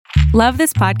Love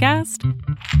this podcast?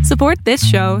 Support this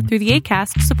show through the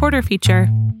Acast supporter feature.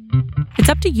 It's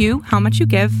up to you how much you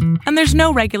give, and there's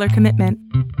no regular commitment.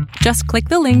 Just click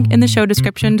the link in the show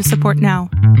description to support now.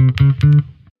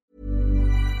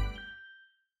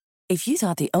 If you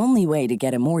thought the only way to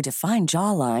get a more defined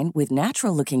jawline with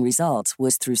natural-looking results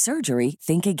was through surgery,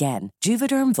 think again.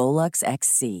 Juvederm Volux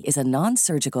XC is a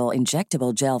non-surgical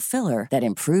injectable gel filler that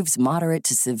improves moderate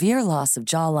to severe loss of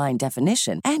jawline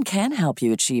definition and can help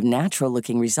you achieve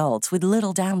natural-looking results with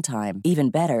little downtime. Even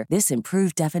better, this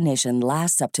improved definition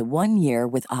lasts up to 1 year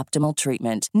with optimal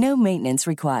treatment. No maintenance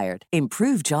required.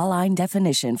 Improve jawline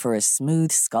definition for a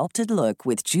smooth, sculpted look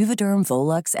with Juvederm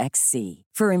Volux XC.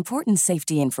 For important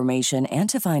safety information and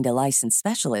to find a licensed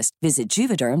specialist, visit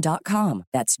Juvederm.com.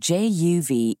 That's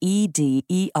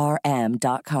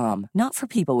Juvederm.com. Not for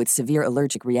people with severe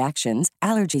allergic reactions,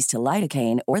 allergies to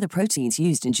lidocaine, or the proteins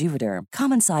used in Juvederm.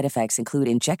 Common side effects include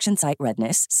injection site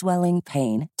redness, swelling,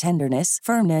 pain, tenderness,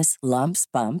 firmness, lumps,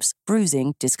 bumps,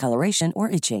 bruising, discoloration, or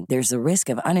itching. There's a risk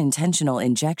of unintentional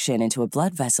injection into a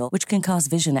blood vessel, which can cause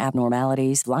vision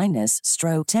abnormalities, blindness,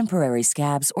 stroke, temporary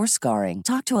scabs, or scarring.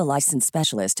 Talk to a licensed specialist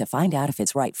to find out if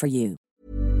it's right for you.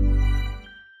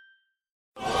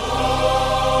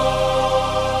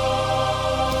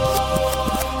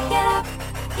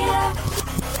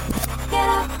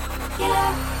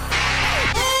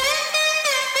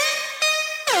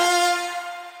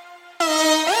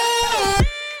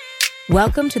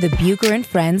 Welcome to the Bucher and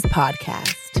Friends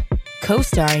podcast,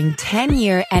 co-starring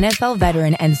 10-year NFL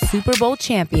veteran and Super Bowl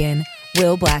champion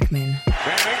Will Blackmon.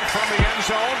 Standing from the end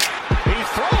zone, he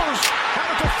throws,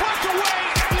 had it deflect away,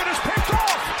 and it is picked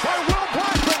off by Will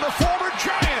Blackmon, the former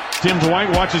Giant. Tim Dwight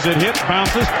watches it hit,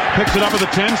 bounces, picks it up at the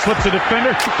 10, slips a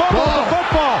defender, fumbles the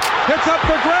football, it's up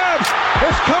for grabs,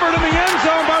 it's covered in the end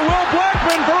zone by Will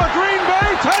Blackmon for a Green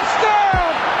Bay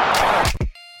touchdown!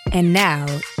 And now,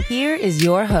 here is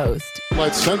your host,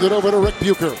 Let's send it over to Rick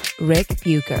Bucher. Rick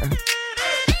Bucher.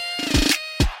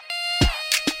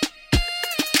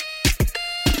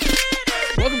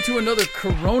 Welcome to another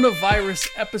coronavirus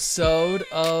episode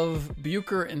of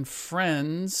Bucher and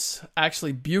Friends.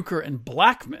 Actually, Bucher and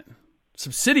Blackmon,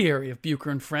 subsidiary of Bucher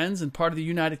and Friends and part of the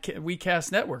United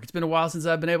WeCast network. It's been a while since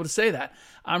I've been able to say that.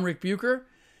 I'm Rick Bucher.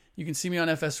 You can see me on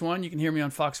FS1. You can hear me on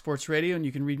Fox Sports Radio, and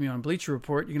you can read me on Bleacher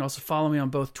Report. You can also follow me on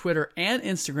both Twitter and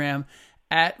Instagram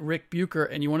at Rick Bucher.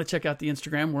 And you want to check out the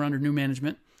Instagram. We're under new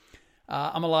management.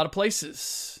 I'm a lot of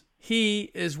places.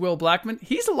 He is Will Blackmon.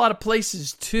 He's a lot of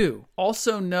places too.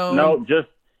 Also known. No, just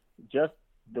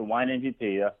the Wine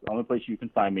MVP. That's the only place you can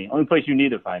find me. Only place you need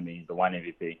to find me is the Wine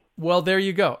MVP. Well, there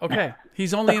you go. Okay,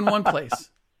 he's only in one place.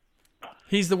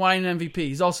 He's the Wine MVP.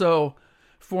 He's also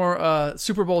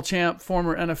Super Bowl champ,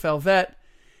 former NFL vet,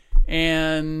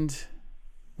 and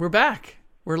we're back.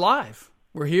 We're live.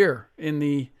 We're here in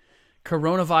the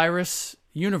coronavirus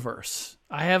universe.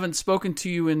 I haven't spoken to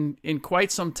you in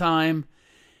quite some time.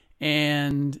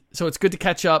 And so it's good to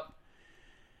catch up.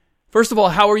 First of all,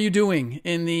 how are you doing?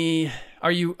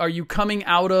 Are you coming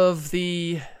out of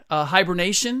the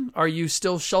hibernation? Are you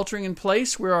still sheltering in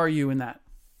place? Where are you in that?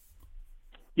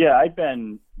 Yeah, I've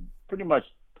been pretty much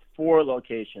 4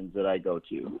 locations that I go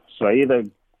to. So I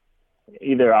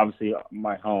either obviously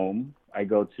my home, I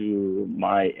go to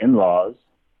my in-laws,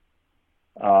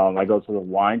 I go to the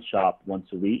wine shop once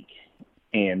a week,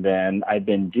 and then I've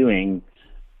been doing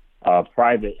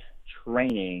private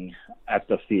training at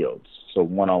the fields, so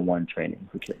one-on-one training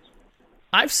for kids.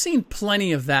 I've seen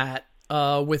plenty of that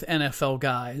with NFL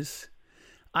guys.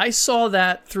 I saw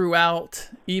that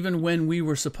throughout, even when we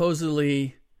were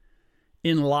supposedly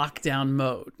in lockdown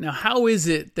mode. Now, how is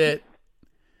it that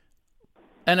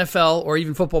NFL or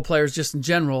even football players just in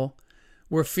general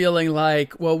were feeling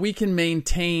like, well, we can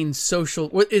maintain social...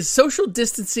 Is social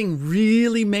distancing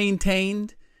really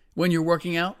maintained when you're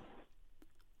working out?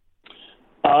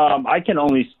 I can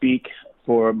only speak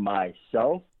for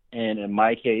myself, and in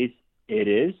my case, it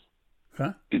is.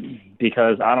 Huh?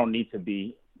 Because I don't need to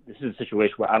be, this is a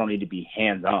situation where I don't need to be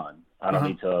hands-on. I don't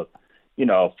need to,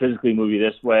 physically move you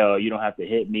this way, or you don't have to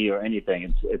hit me or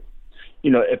anything. It's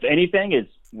if anything,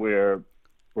 it's where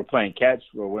we're playing catch,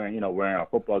 we're wearing our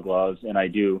football gloves, and I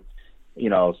do,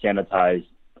 sanitize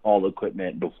all the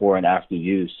equipment before and after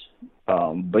use.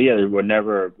 But yeah, we're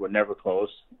never close.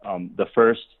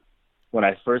 When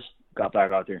I first got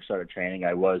back out there and started training,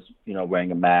 I was,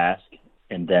 wearing a mask,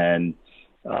 and then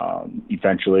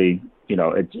eventually,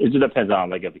 it just depends on,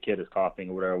 like, if a kid is coughing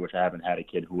or whatever, which I haven't had a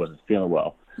kid who wasn't feeling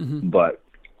well. Mm-hmm. But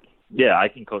yeah, I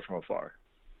can coach from afar.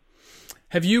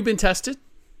 Have you been tested?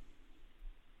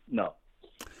 No.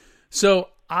 So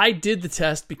I did the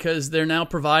test because they're now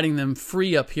providing them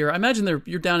free up here. I imagine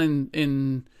you're down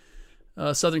in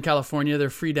Southern California. They're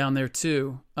free down there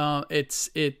too. It's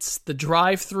the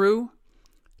drive-through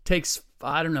takes,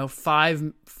 I don't know,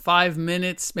 5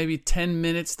 minutes, maybe 10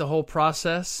 minutes, the whole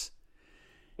process.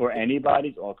 For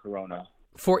anybody's or Corona?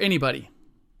 For anybody.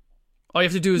 All you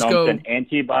have to do is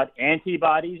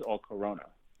antibodies or Corona?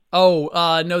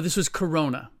 Oh, no, this was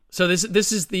Corona. So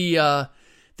this is the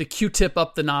Q-tip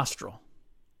up the nostril.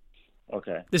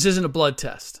 Okay. This isn't a blood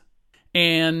test.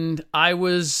 And I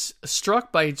was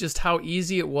struck by just how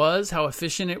easy it was, how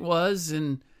efficient it was,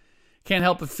 and can't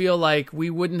help but feel like we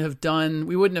wouldn't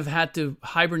have had to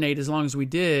hibernate as long as we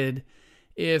did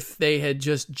if they had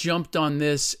just jumped on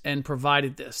this and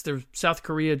provided this. There's South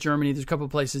Korea, Germany, there's a couple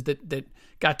of places that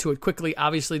got to it quickly.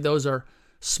 Obviously, those are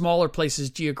smaller places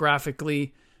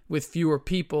geographically with fewer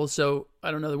people, so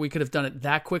I don't know that we could have done it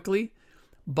that quickly,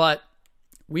 but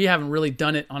we haven't really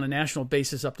done it on a national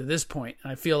basis up to this point.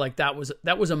 And I feel like that was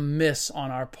a miss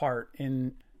on our part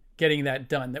in getting that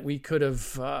done, that we could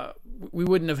have, we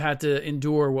wouldn't have had to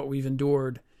endure what we've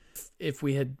endured if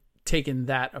we had taken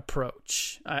that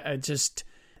approach.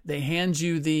 They hand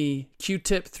you the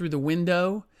Q-tip through the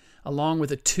window along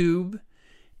with a tube,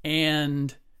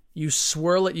 and you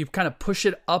swirl it, you kind of push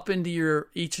it up into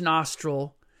each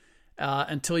nostril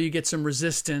until you get some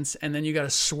resistance, and then you got to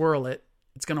swirl it.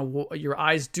 Your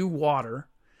eyes do water.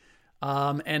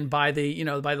 And by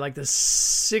like the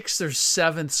 6th or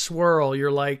 7th swirl,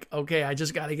 you're like, okay, I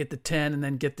just got to get to 10 and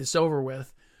then get this over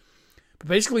with. But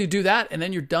basically you do that and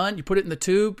then you're done. You put it in the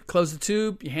tube, close the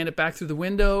tube, you hand it back through the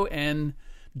window, and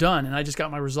done. And I just got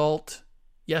my result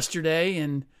yesterday,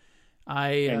 and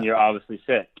and you're obviously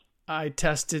sick. I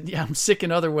tested. Yeah, I'm sick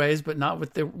in other ways, but not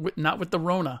with the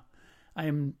Rona.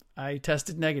 I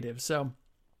tested negative. So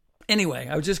anyway,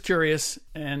 I was just curious,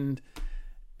 and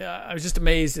I was just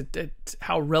amazed at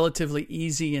how relatively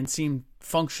easy and seemed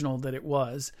functional that it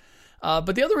was.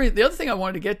 But the other thing I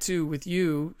wanted to get to with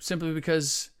you, simply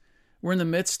because we're in the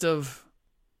midst of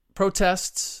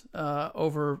protests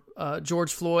over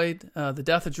George Floyd, the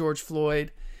death of George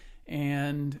Floyd,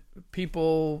 and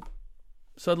people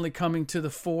suddenly coming to the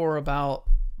fore about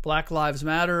Black Lives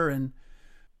Matter and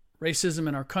racism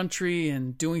in our country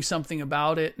and doing something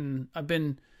about it. And I've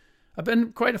been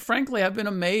quite frankly, I've been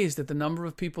amazed at the number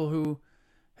of people who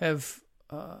have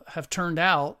turned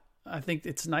out. I think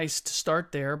it's nice to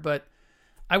start there, but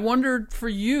I wondered for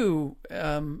you,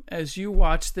 as you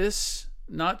watch this,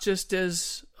 not just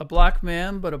as a black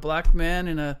man, but a black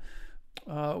man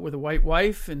with a white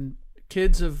wife and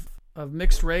kids of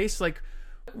mixed race. Like,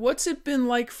 what's it been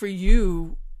like for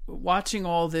you watching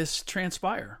all this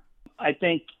transpire? I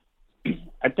think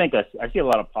I see a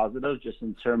lot of positives just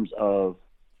in terms of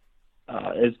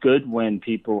it's good when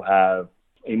people have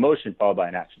emotion followed by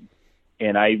an action.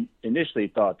 And I initially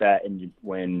thought that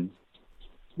when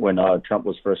Trump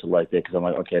was first elected, because I'm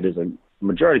like, okay, there's a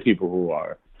majority of people who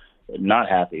are not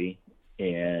happy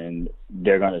and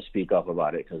they're going to speak up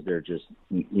about it because they're just,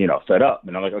 fed up.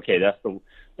 And I'm like, okay, that's the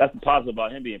positive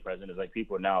about him being president, is like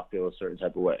people now feel a certain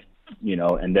type of way,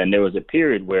 and then there was a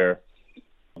period where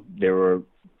there were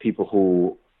people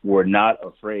who were not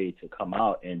afraid to come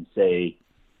out and say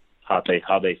how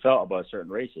they felt about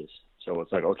certain races. So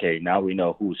it's like, okay, now we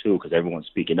know who's who because everyone's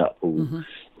speaking up, who,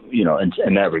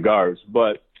 in that regards.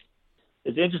 But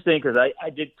it's interesting because I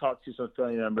did talk to some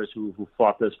family members who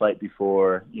fought this fight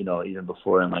before, even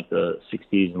before in like the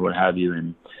 60s and what have you.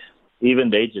 And even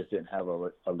they just didn't have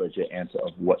a legit answer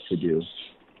of what to do.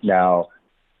 Now,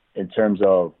 in terms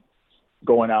of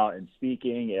going out and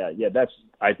speaking,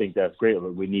 I think that's great.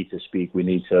 We need to speak. We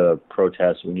need to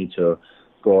protest. We need to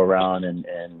go around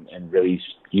and really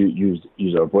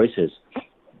use our voices.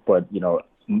 But,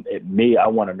 I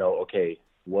want to know, okay,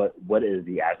 what is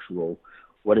the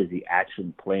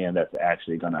action plan that's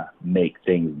actually going to make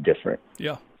things different?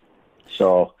 Yeah.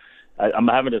 So I'm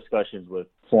having discussions with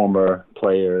former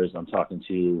players. I'm talking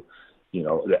to,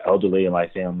 the elderly in my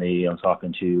family. I'm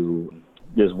talking to,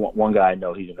 there's one guy I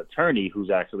know, he's an attorney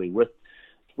who's actually with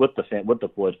the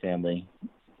Floyd family,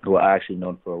 who I actually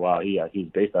known for a while. He's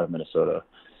based out of Minnesota.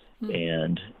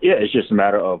 And it's just a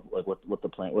matter of like what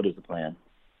is the plan?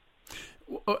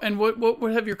 And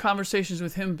what have your conversations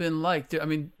with him been like?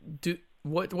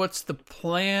 What's the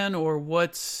plan, or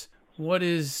what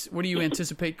do you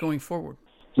anticipate going forward?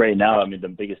 Right now, the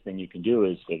biggest thing you can do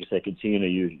is, like I said, continue to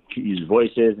use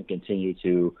voices and continue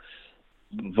to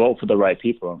vote for the right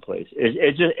people in place.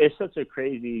 It's such a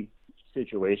crazy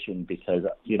situation because,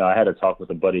 I had a talk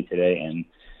with a buddy today, and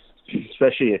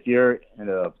especially if you're in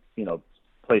a,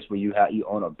 place where you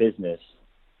own a business,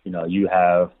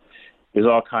 there's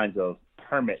all kinds of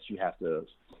permits you have to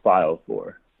file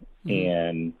for.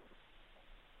 And,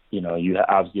 you know, you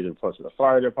obviously report to the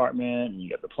fire department, and you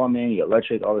got the plumbing, you got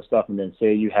electric, all this stuff. And then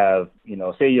say you have, you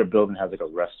know, say your building has like a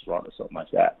restaurant or something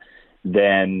like that,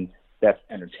 then that's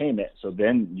entertainment. So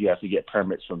then you have to get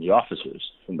permits from the officers,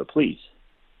 from the police.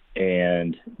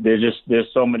 And there's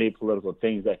so many political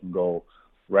things that can go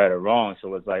right or wrong.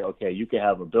 So it's like, okay, you could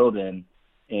have a building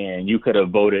and you could have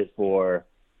voted for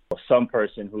some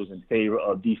person who's in favor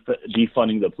of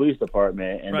defunding the police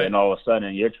department, and then all of a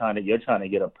sudden you're trying to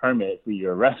get a permit for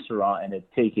your restaurant, and it's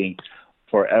taking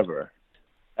forever.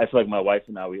 I feel like my wife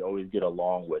and I, we always get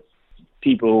along with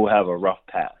people who have a rough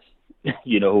past,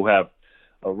 you know, who have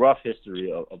a rough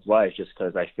history of life, just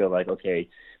because I feel like, okay,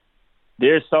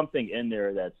 there's something in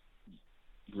there that's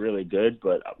really good,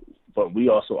 but we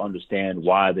also understand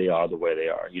why they are the way they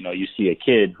are. You know, you see a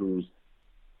kid who's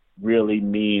really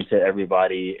mean to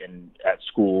everybody at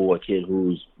school, a kid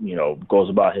who's, you know, goes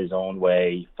about his own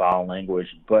way, foul language,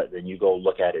 but then you go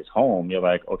look at his home, you're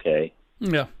like, okay,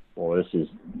 well, this is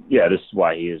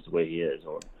why he is the way he is,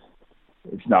 or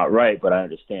it's not right, but I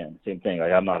understand. Same thing.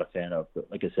 Like, I'm not a fan of,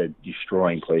 like I said,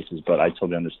 destroying places, but I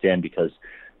totally understand, because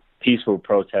peaceful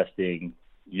protesting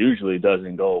usually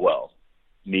doesn't go well.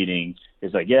 Meeting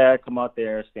is like, yeah, come out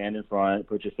there, stand in front,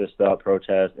 put your fist up,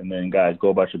 protest, and then guys, go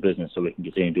about your business so we can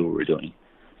continue to do what we're doing.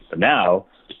 But now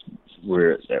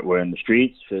we're in the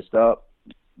streets, fist up,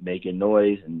 making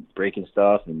noise and breaking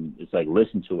stuff, and it's like,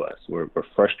 listen to us. We're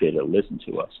frustrated. Listen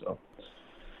to us. So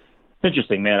it's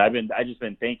interesting, man. I just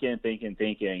been thinking,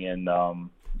 and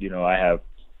you know, I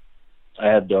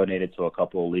have donated to a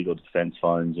couple of legal defense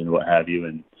funds and what have you,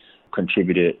 and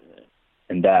contributed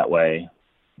in that way.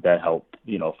 That helped,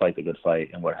 you know, fight the good fight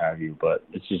and what have you. But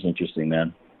it's just interesting,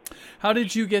 man. How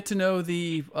did you get to know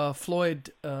the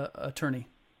Floyd attorney?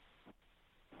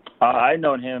 I've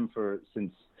known him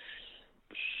since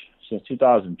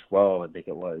 2012, I think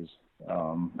it was.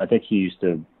 I think he's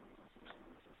an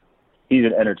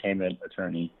entertainment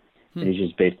attorney, and he's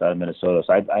just based out of Minnesota.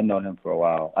 So I've known him for a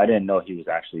while. I didn't know he was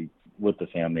actually with the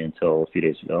family until a few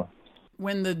days ago.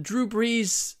 When the Drew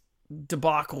Brees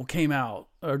debacle came out,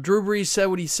 or Drew Brees said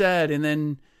what he said, and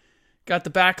then got the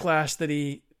backlash that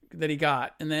he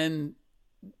got, and then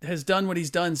has done what he's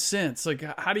done since. Like,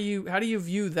 how do you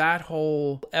view that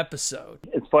whole episode?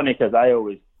 It's funny because I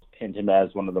always pinned him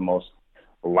as one of the most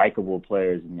likable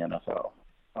players in the NFL.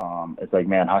 It's like,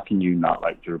 man, how can you not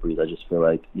like Drew Brees? I just feel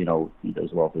like, you know, he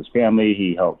does well for his family.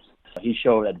 He helps. He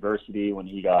showed adversity when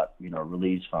he got, you know,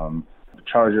 released from the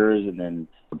Chargers, and then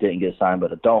didn't get signed by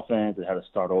the Dolphins, and had to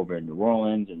start over in New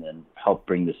Orleans, and then help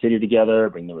bring the city together,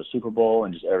 bring them a Super Bowl,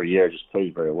 and just every year just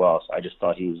plays very well. So I just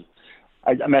thought he was,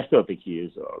 I mean, I still think he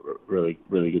is a really,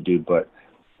 really good dude, but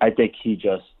I think he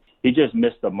just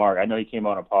missed the mark. I know he came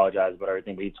out and apologized about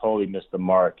everything, but he totally missed the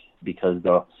mark, because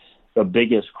the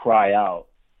biggest cry out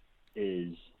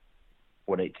is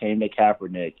when it came to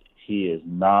Kaepernick, he is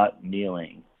not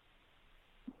kneeling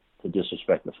to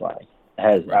disrespect the flag. It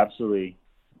has absolutely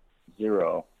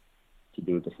zero to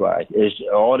do with the flag.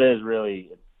 All it is really,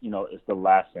 you know, it's the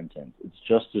last sentence. It's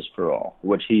justice for all,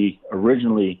 which he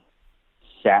originally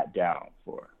sat down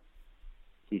for.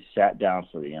 He sat down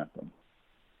for the anthem,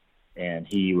 and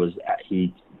he was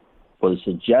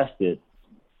suggested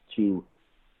to,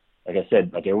 like I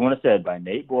said, like everyone has said, by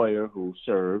Nate Boyer, who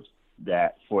served,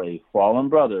 that for a fallen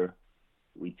brother,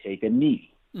 we take a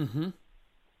knee. Mm-hmm.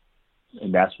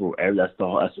 And that's what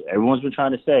everyone's been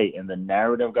trying to say. And the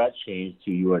narrative got changed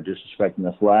to, you are disrespecting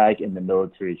the flag and the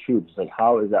military troops. It's like,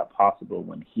 how is that possible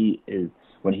when he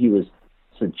was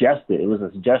suggested? It was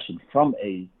a suggestion from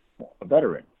a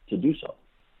veteran to do so,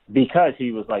 because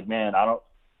he was like, man,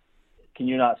 can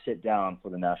you not sit down for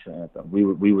the national anthem?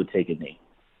 We would take a knee.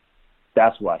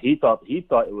 That's why he thought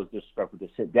it was disrespectful to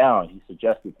sit down. He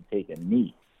suggested to take a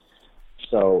knee.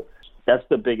 So that's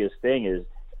the biggest thing, is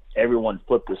everyone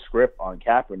flipped the script on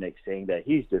Kaepernick, saying that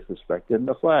he's disrespecting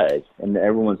the flag. And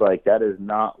everyone's like, that is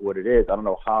not what it is. I don't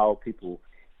know how people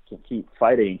can keep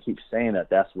fighting and keep saying that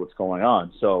that's what's going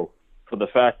on. So for the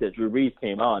fact that Drew Brees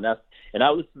came on,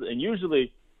 and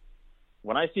usually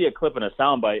when I see a clip and a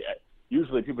soundbite,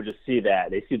 usually people just see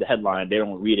that. They see the headline, they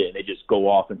don't read it, and they just go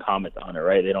off and comment on it,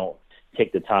 right? They don't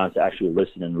take the time to actually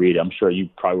listen and read it. I'm sure you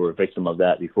probably were a victim of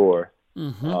that before.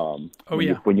 Mm-hmm.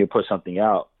 When you put something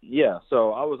out. Yeah.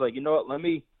 So I was like, you know what,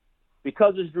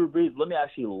 because it's Drew Brees, let me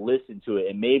actually listen to it.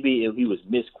 And maybe if he was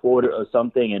misquoted or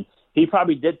something, and he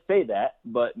probably did say that,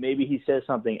 but maybe he said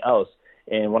something else.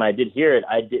 And when I did hear it,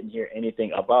 I didn't hear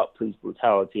anything about police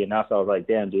brutality. And that's why I was like,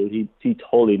 damn, dude, he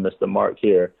totally missed the mark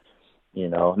here. You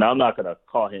know, now I'm not going to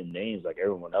call him names like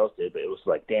everyone else did, but it was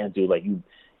like, damn, dude, like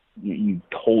you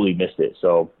totally missed it.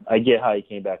 So I get how he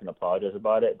came back and apologized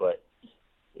about it, but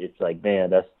it's like,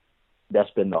 man,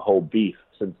 that's been the whole beef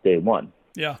since day one.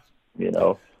 Yeah. You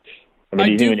know, I mean,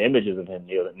 there's even images of him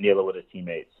kneeling with his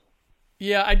teammates.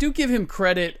 Yeah, I do give him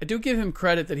credit. I do give him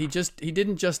credit that he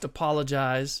didn't just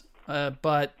apologize,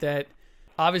 but that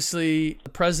obviously the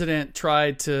president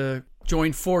tried to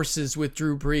join forces with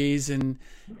Drew Brees and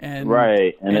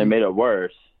it made it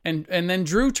worse. And then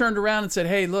Drew turned around and said,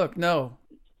 "Hey, look, no,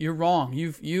 you're wrong.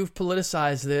 You've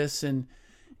politicized this and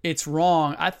it's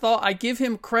wrong." I give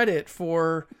him credit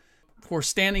for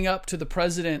standing up to the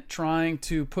president, trying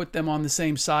to put them on the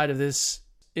same side of this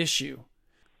issue.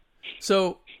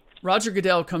 So Roger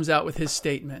Goodell comes out with his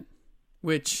statement,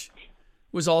 which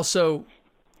was also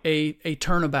a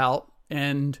turnabout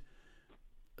and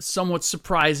somewhat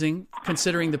surprising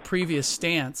considering the previous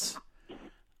stance.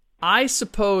 I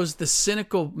suppose the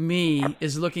cynical me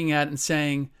is looking at it and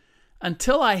saying,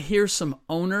 until I hear some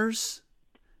owners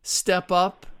step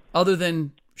up other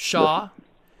than Shaw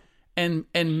and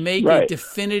make a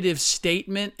definitive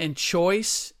statement and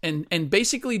choice and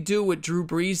basically do what Drew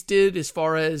Brees did as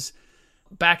far as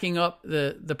backing up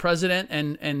the president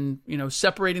and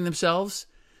separating themselves,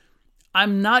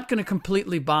 I'm not going to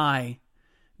completely buy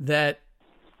that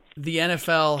the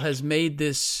NFL has made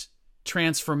this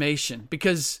transformation,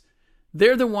 because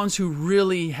they're the ones who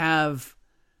really have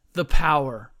the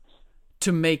power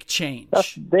to make change.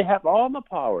 They have all the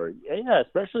power. Yeah,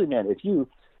 especially, man,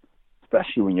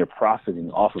 especially when you're profiting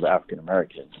off of African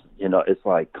Americans. It's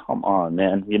like, come on,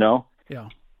 man, Yeah.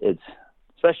 It's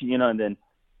especially, and then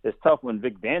it's tough when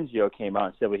Vic Fangio came out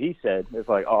and said what he said. It's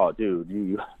like, oh, dude,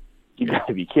 you got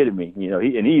to be kidding me.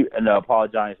 He ended up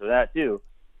apologizing for that too.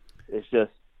 It's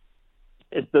just,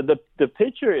 the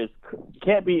picture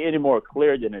can't be any more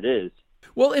clear than it is.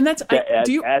 Well, and that's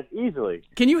as easily.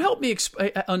 Can you help me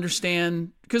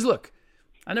understand? Because look,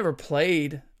 I never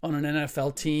played on an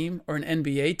NFL team or an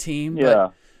NBA team,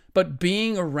 but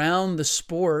being around the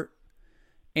sport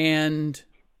and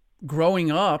growing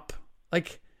up,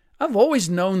 like, I've always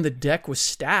known the deck was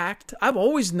stacked. I've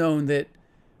always known that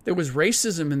there was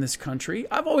racism in this country.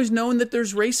 I've always known that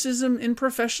there's racism in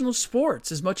professional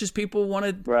sports, as much as people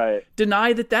want to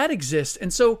deny that exists.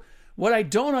 And so what I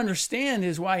don't understand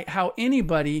is how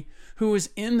anybody who is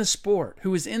in the sport,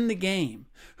 who is in the game,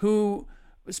 who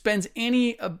spends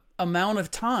any amount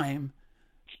of time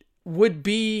would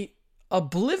be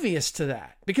oblivious to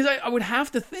that. Because I would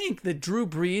have to think that Drew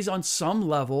Brees on some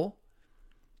level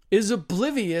is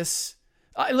oblivious.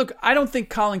 Look, I don't think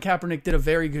Colin Kaepernick did a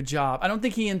very good job. I don't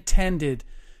think he intended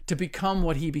to become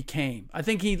what he became. I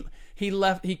think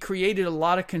he created a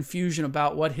lot of confusion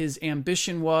about what his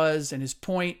ambition was and his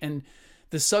point, and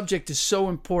the subject is so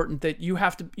important that you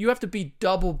have to be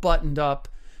double buttoned up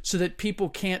so that people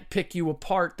can't pick you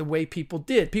apart the way people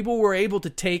did. People were able to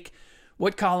take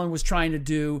what Colin was trying to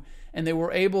do, and they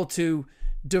were able to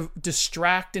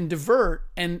distract and divert,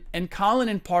 and Colin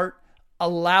in part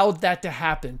allowed that to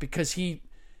happen because he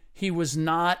was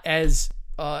not as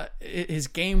his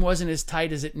game wasn't as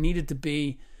tight as it needed to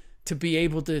be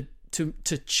able to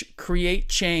create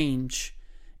change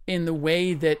in the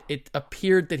way that it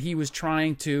appeared that he was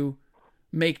trying to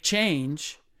make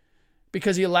change,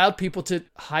 because he allowed people to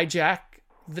hijack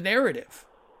the narrative.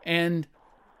 And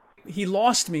he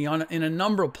lost me in a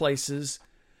number of places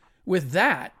with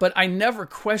that, but I never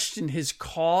questioned his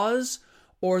cause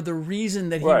or the reason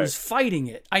that he was fighting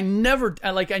it. I never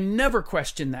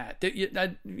questioned that.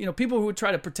 People who would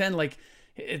try to pretend like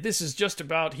this is just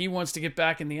about he wants to get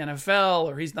back in the NFL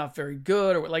or he's not very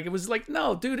good, or like, it was like,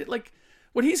 no, dude,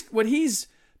 what he's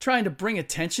trying to bring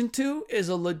attention to is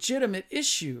a legitimate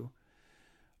issue.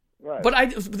 Right.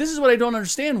 But this is what I don't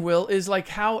understand, Will, is like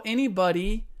how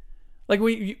anybody, like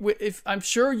if I'm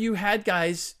sure you had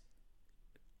guys.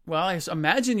 Well, I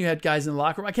imagine you had guys in the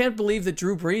locker room. I can't believe that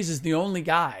Drew Brees is the only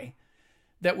guy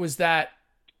that was that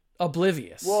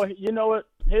oblivious. Well, you know what?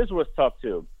 Here's what's tough,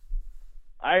 too.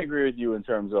 I agree with you in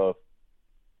terms of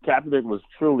Kaepernick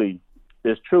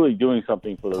is truly doing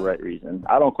something for the right reason.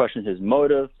 I don't question his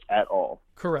motive at all.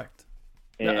 Correct.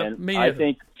 And I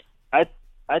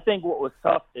think what was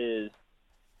tough is,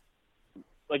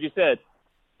 like you said,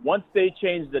 once they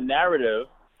changed the narrative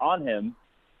on him,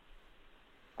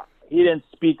 he didn't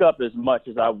speak up as much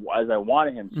as I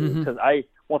wanted him to, because I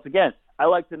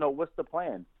like to know what's the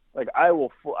plan. Like, I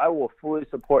will fully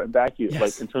support and back you,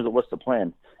 like, in terms of what's the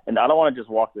plan. And I don't want to just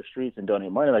walk the streets and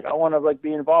donate money. Like, I want to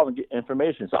be involved and get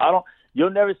information. So you'll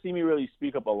never see me really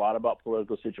speak up a lot about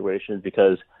political situations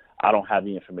because I don't have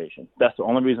the information. That's the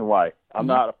only reason why. I'm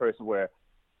not a person where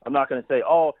I'm not going to say,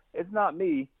 oh, it's not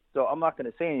me. so I'm not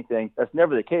going to say anything. That's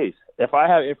never the case. If I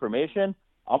have information,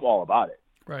 I'm all about it.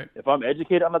 Right. If I'm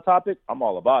educated on the topic, I'm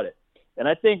all about it. And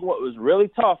I think what was really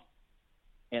tough,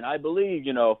 and I believe,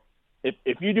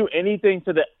 if you do anything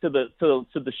to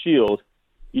the Shield,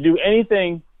 you do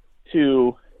anything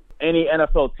to any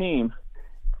NFL team,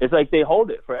 it's like they hold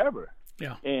it forever.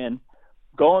 Yeah. And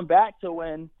going back to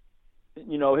when,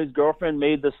 his girlfriend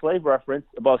made the slave reference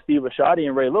about Steve Bisciotti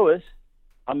and Ray Lewis,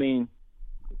 I mean,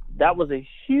 that was a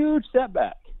huge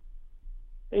setback.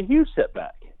 A huge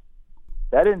setback.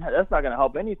 That's not going to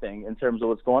help anything in terms of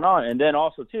what's going on. And then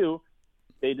also, too,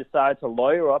 they decide to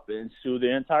lawyer up and sue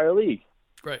the entire league.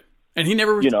 Right. And he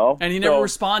never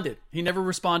responded. He never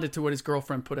responded to what his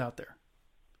girlfriend put out there.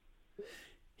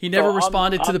 He never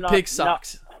responded to the pig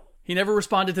socks. He never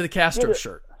responded to the Castro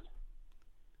shirt.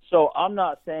 So I'm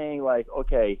not saying like,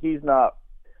 okay, he's not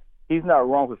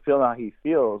wrong for feeling how he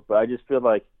feels, but I just feel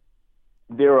like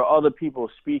there are other people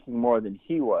speaking more than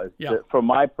he was. Yeah. For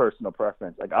my personal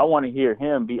preference. Like I want to hear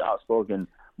him be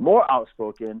more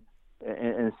outspoken,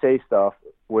 and say stuff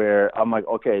where I'm like,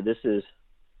 okay, this is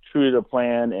true to the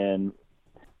plan. And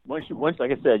once,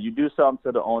 like I said, you do something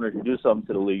to the owners, you do something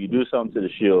to the league, you do something to the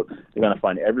Shield, you're going to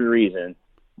find every reason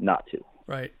not to.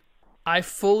 Right. I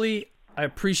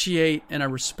appreciate and I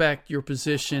respect your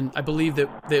position. I believe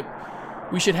that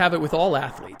we should have it with all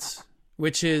athletes,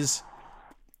 which is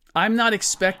I'm not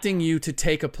expecting you to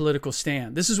take a political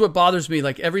stand. This is what bothers me.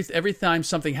 Like every time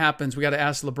something happens, we got to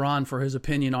ask LeBron for his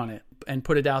opinion on it and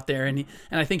put it out there. And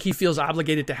I think he feels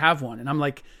obligated to have one. And I'm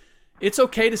like, it's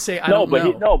okay to say I don't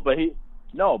know. But he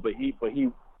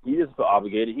doesn't feel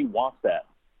obligated. He wants that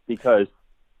because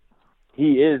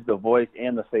he is the voice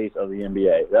and the face of the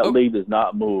NBA. That league does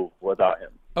not move without him.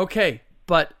 Okay,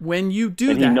 but when you do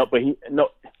and that,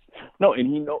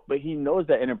 he knows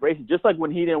that and embraces it. Just like when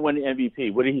he didn't win the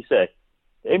MVP, what did he say?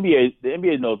 The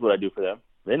NBA knows what I do for them.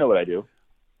 They know what I do.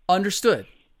 Understood.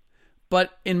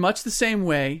 But in much the same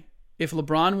way, if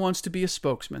LeBron wants to be a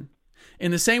spokesman,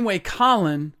 in the same way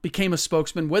Colin became a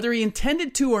spokesman, whether he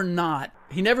intended to or not,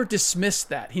 he never dismissed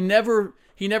that. He never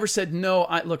said, no,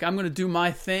 I'm going to do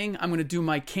my thing. I'm going to do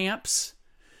my camps,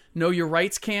 know your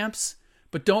rights camps,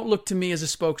 but don't look to me as a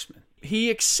spokesman.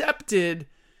 He accepted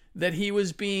that he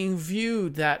was being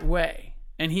viewed that way,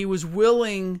 and he was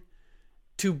willing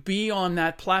to be on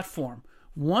that platform.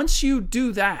 Once you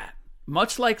do that,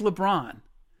 much like LeBron,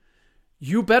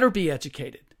 you better be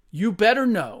educated. You better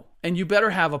know, and you better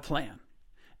have a plan.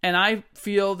 And I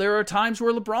feel there are times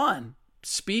where LeBron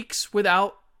speaks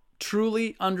without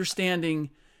truly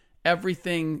understanding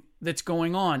everything that's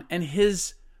going on. And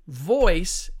his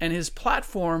voice and his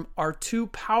platform are too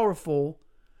powerful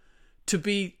to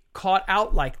be caught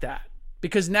out like that.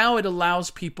 Because now it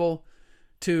allows people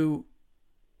to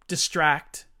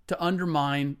distract, to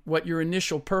undermine what your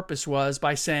initial purpose was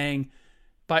by saying,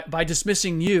 by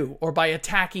dismissing you or by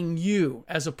attacking you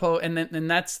as opposed, and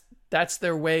that's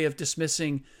their way of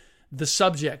dismissing the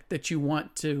subject that you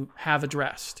want to have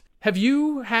addressed. Have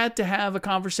you had to have a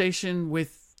conversation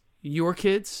with your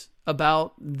kids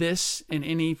about this in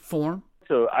any form?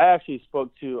 So I actually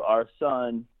spoke to our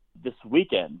son this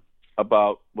weekend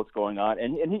about what's going on,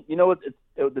 and he,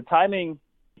 the timing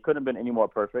couldn't have been any more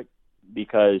perfect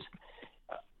because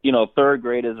third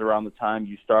grade is around the time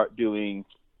you start doing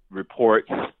reports,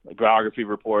 like biography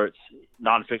reports,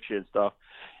 nonfiction stuff.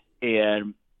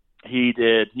 And he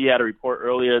had a report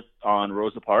earlier on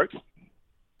Rosa Parks,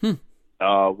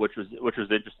 which was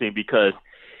interesting because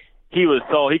he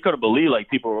couldn't believe like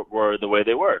people were the way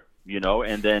they were,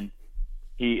 and then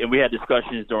we had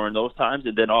discussions during those times.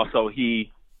 And then also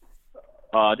he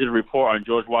did a report on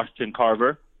George Washington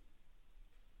Carver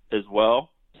as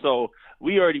well. So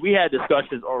we had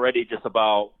discussions already just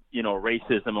about,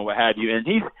 racism and what have you. And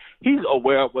he's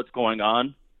aware of what's going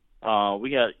on.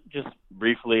 We got just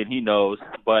briefly, and he knows,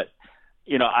 but,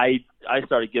 I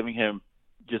started giving him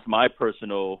just my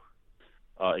personal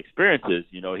experiences.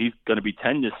 He's going to be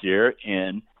 10 this year.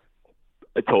 And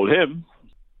I told him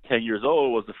 10 years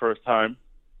old was the first time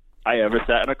I ever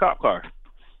sat in a cop car.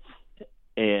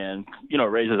 And,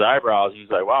 raised his eyebrows. He's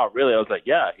like, wow, really? I was like,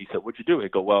 yeah. He said, what'd you do? I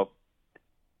go, well,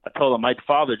 I told him my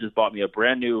father just bought me a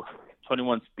brand new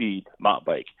 21 speed mountain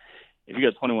bike. If you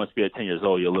got 21 speed at 10 years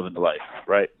old, you're living the life,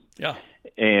 right? Yeah.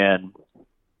 And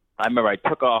I remember I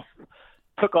took off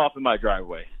in my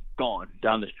driveway, gone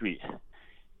down the street.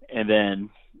 And then,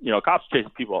 cops chasing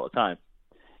people all the time.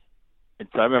 And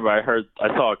so I remember I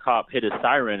saw a cop hit his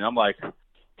siren, and I'm like,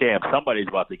 damn, somebody's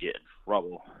about to get in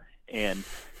trouble. And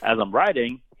as I'm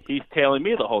riding, he's tailing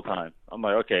me the whole time. I'm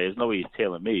like, okay, there's no way he's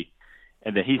tailing me.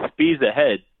 And then he speeds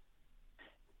ahead,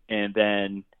 and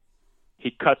then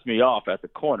he cuts me off at the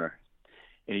corner,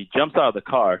 and he jumps out of the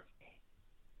car,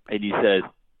 and he says,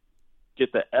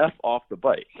 "Get the F off the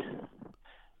bike."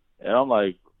 And I'm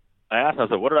like, I asked him, I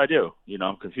said, "What did I do?" You know,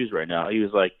 I'm confused right now. He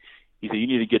said, "You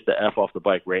need to get the F off the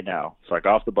bike right now." So I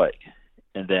got off the bike,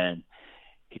 and then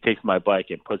he takes my bike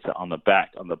and puts it on the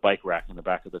bike rack in the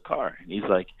back of the car. And he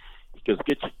goes,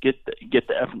 get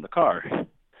the F in the car.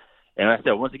 And I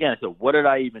said, once again, "What did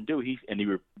I even do?" He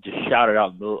just shouted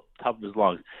out in the top of his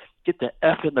lungs, "Get the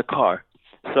F in the car."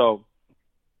 So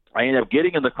I ended up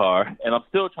getting in the car, and I'm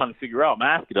still trying to figure out. I'm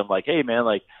asking him, like, "Hey, man,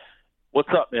 like, what's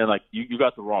up, man? Like, you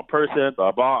got the wrong person,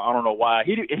 blah, blah." I don't know why.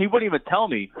 He wouldn't even tell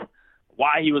me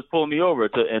why he was pulling me over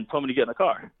and told me to get in the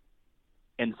car.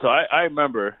 And so I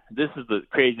remember, this is the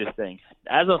craziest thing.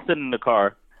 As I'm sitting in the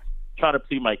car trying to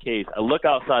plead my case, I look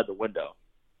outside the window,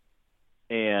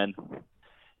 and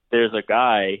there's a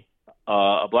guy,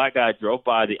 a black guy, drove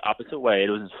by the opposite way. It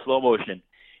was in slow motion,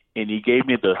 and he gave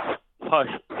me the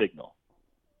hush signal.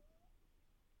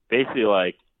 Basically,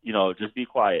 like, you know, just be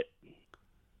quiet.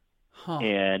 Huh.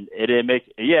 And it didn't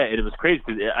it was crazy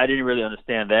because I didn't really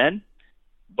understand then,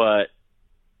 but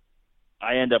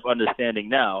I end up understanding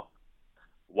now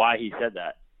why he said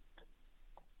that.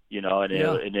 You know, and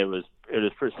it was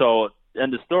so.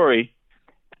 And the story,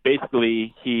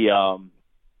 basically, he drove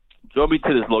me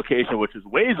to this location, which is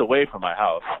ways away from my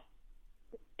house,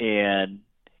 and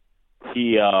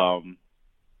he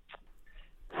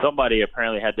somebody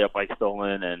apparently had their bike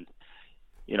stolen, and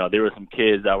you know, there were some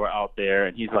kids that were out there,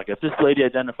 and he's like, "If this lady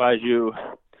identifies you,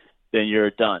 then you're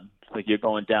done. Like, you're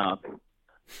going down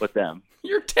with them."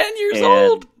 You're 10 years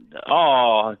old.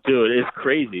 Oh, dude, it's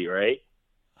crazy, right?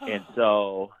 And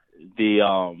so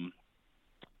so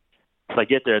I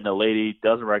get there, and the lady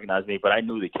doesn't recognize me, but I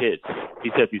knew the kids. He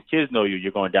said, "If these kids know you,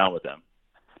 you're going down with them."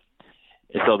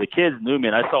 And so the kids knew me,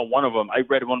 and I saw one of them. I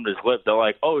read one of his lips. They're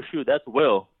like, "Oh, shoot, that's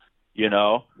Will," you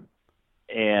know?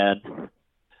 And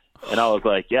I was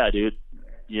like, "Yeah, dude,"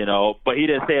 you know, but he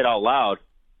didn't say it out loud.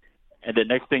 And the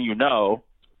next thing you know,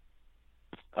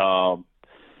 the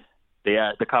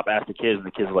cop asked the kids, and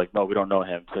the kids were like, "No, we don't know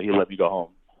him." So he let me go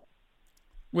home.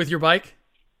 With your bike?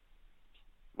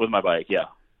 With my bike, yeah.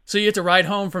 So you had to ride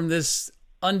home from this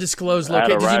undisclosed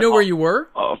location. Did you know where you were?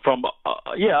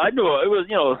 Yeah, I knew it was,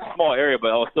 you know, a small area,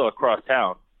 but I was still across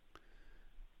town.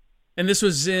 And this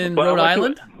was in Rhode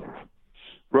Island?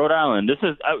 Rhode Island. This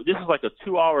is like a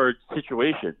 2-hour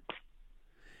situation.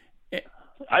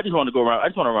 I just want to go around. I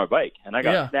just want to ride my bike, and I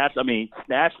got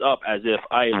snatched up as if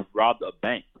I robbed a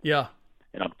bank. Yeah.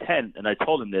 And I'm 10, and I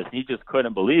told him this, and he just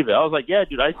couldn't believe it. I was like, "Yeah,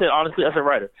 dude." I said, honestly, as a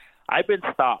writer, I've been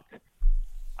stopped.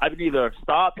 I've been either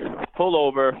stopped, pulled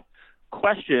over,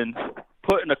 questioned,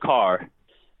 put in a car.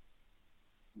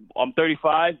 I'm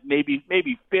 35, maybe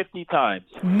 50 times.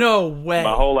 No way.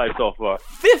 My whole life so far.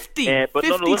 50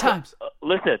 times.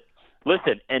 Listen,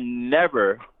 and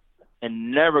never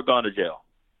gone to jail.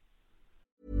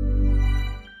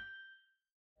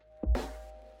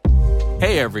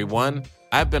 Hey everyone,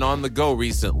 I've been on the go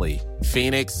recently.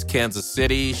 Phoenix, Kansas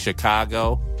City,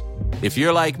 Chicago. If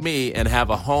you're like me and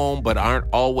have a home but aren't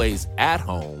always at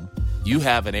home, you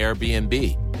have an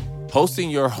Airbnb. Hosting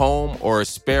your home or a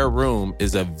spare room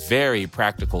is a very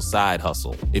practical side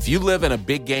hustle. If you live in a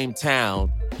big game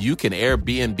town, you can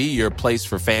Airbnb your place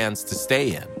for fans to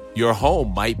stay in. Your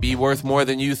home might be worth more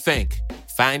than you think.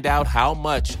 Find out how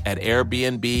much at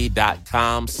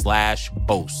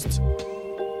airbnb.com/host.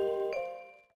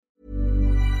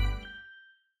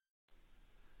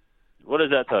 What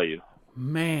does that tell you?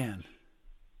 Man.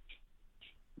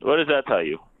 What does that tell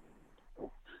you?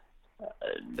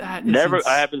 That never. is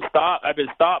I have been stopped. I've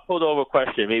been stopped, pulled over,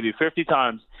 questioned maybe 50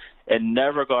 times, and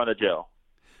never gone to jail.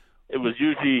 It was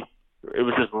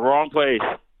just wrong place,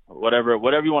 whatever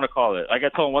you want to call it. Like I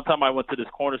told him one time, I went to this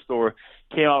corner store,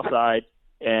 came outside,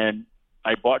 and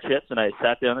I bought chips, and I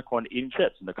sat there in the corner eating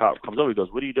chips. And the cop comes over, he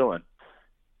goes, "What are you doing?"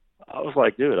 I was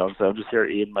like, "Dude, I'm just here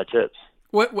eating my chips."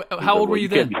 How old were you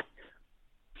then?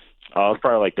 I was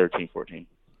probably like 13, 14.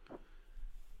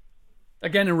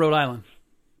 Again in Rhode Island.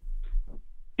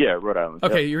 Yeah, Rhode Island.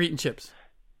 Okay, yeah. You're eating chips.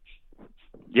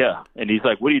 Yeah, and he's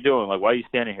like, "What are you doing? Like, why are you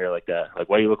standing here like that? Like,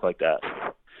 why do you look like that?"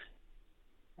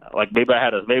 Like maybe I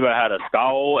had a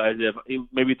scowl as if he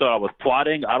maybe thought I was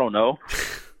plotting. I don't know.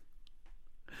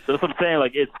 So that's what I'm saying.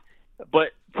 Like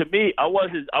but to me, I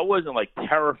wasn't like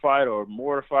terrified or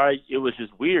mortified. It was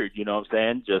just weird, you know what I'm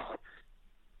saying? Just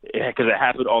because it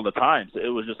happened all the time. So it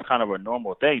was just kind of a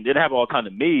normal thing. It didn't happen all the time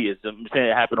to me. I'm saying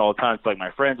it happened all the time to like my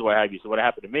friends or what have you. So what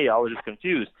happened to me, I was just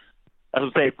confused. That's what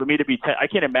I'm saying. For me to be 10, I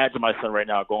can't imagine my son right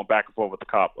now going back and forth with the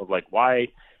cop of like, why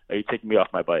are you taking me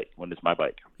off my bike when it's my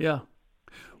bike? Yeah.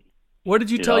 What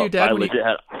did you tell your dad?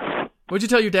 What did you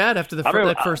tell your dad after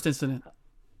that first incident?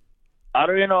 I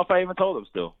don't even know if I even told him.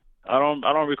 Still, I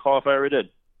don't recall if I ever did.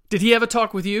 Did he have a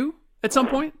talk with you at some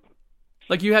point,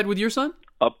 like you had with your son?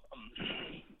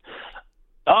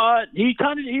 He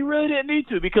really didn't need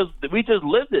to because we just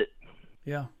lived it.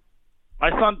 Yeah. My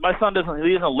son doesn't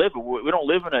live. We don't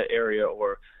live in an area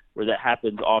where that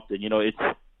happens often. I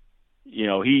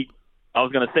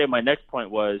was gonna say my next point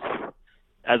was,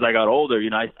 as I got older,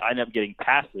 I ended up getting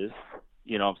passes.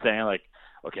 You know what I'm saying? Like,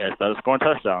 okay, I started scoring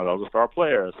touchdowns. I was a star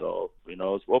player, so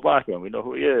it's Will Blackman. We know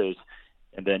who he is.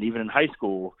 And then even in high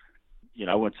school,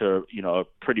 I went to a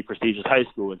pretty prestigious high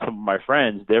school, and some of my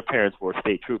friends, their parents were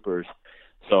state troopers.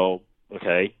 So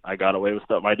okay, I got away with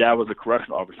stuff. My dad was a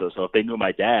correctional officer, so if they knew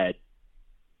my dad,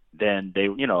 then they,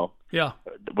 yeah,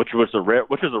 which was a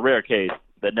rare case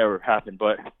that never happened.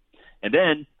 And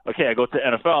then, okay, I go to the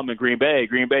NFL. I'm in Green Bay.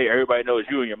 Green Bay, everybody knows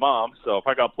you and your mom. So if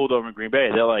I got pulled over in Green Bay,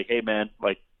 they're like, hey, man,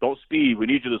 like, don't speed. We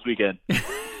need you this weekend.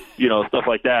 Stuff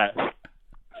like that.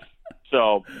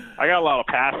 So I got a lot of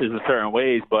passes in certain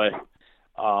ways, but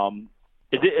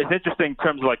it's interesting in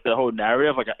terms of, like, the whole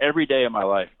narrative. Like, every day of my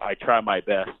life, I try my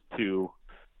best. It's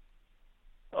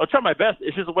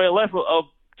just a way of life of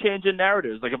changing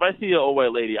narratives. Like, if I see an old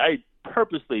white lady, I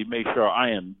purposely make sure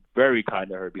I am very kind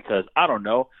to her because, I don't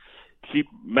know, she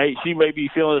may be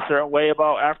feeling a certain way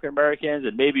about African Americans,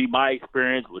 and maybe my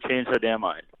experience will change her damn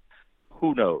mind.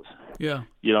 Who knows? Yeah.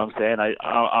 You know what I'm saying?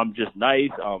 I'm just nice.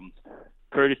 I'm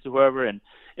courteous to whoever, and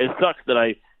it sucks that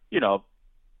I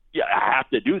have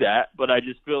to do that, but I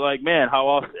just feel like, man,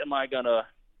 how else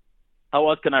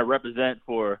can I represent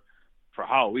for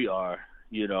how we are,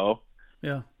 Yeah.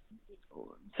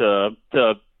 To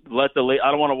let I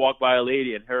don't want to walk by a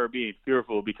lady and her being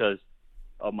fearful because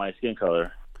of my skin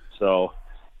color. So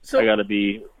I gotta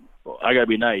be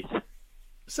nice.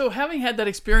 So having had that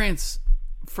experience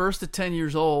first at 10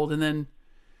 years old and then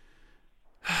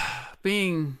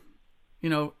being,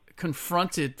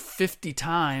 confronted 50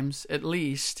 times at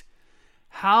least,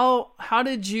 how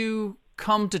did you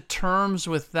come to terms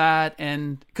with that?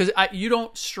 And because you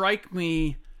don't strike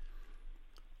me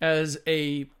as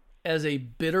a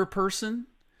bitter person.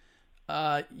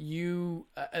 I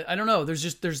don't know.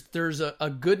 There's a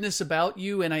goodness about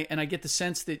you, and I get the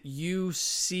sense that you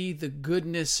see the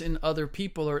goodness in other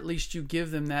people, or at least you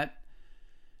give them that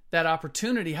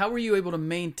opportunity. How were you able to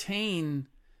maintain?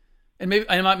 And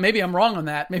maybe I'm wrong on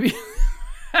that. Maybe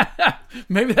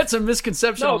that's a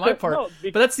misconception on my part.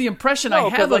 But that's the impression I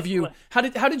have of you. How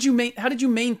did you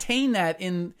maintain that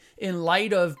in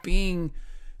light of being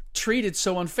treated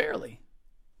so unfairly?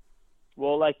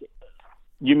 Well, like,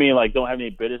 you mean like don't have any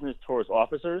bitterness towards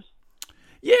officers?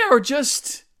 Yeah, or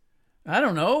just, I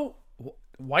don't know,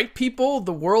 white people,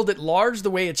 the world at large,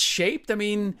 the way it's shaped. I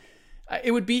mean,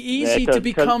 it would be easy to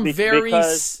become very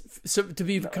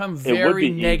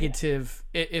negative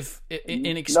if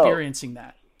in experiencing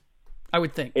that. I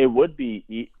would think it would be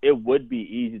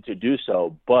easy to do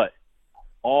so, but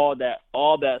all that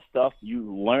stuff,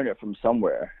 you learn it from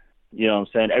somewhere. You know what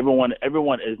I'm saying?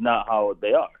 Everyone is not how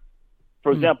they are.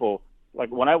 For example,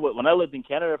 like when I lived in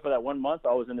Canada for that 1 month,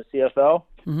 I was in the CFL.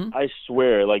 Mm-hmm. I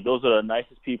swear, like, those are the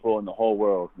nicest people in the whole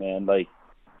world, man. Like,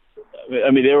 I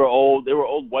mean, they were old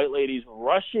white ladies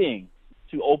rushing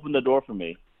to open the door for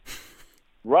me,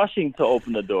 rushing to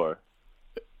open the door.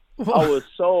 I was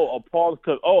so appalled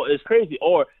because, it's crazy.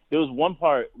 Or there was one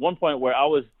point where I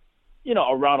was,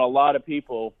 around a lot of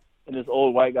people, and this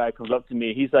old white guy comes up to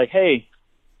me. He's like, "Hey,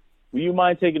 will you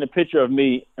mind taking a picture of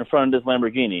me in front of this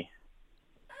Lamborghini?"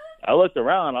 I looked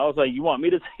around. I was like, "You want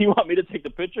me to take the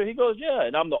picture?" He goes, "Yeah."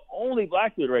 And I'm the only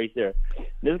black dude right there.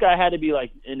 This guy had to be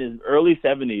like in his early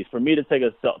 70s for me to take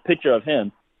a picture of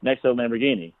him next to a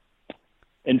Lamborghini,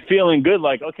 and feeling good.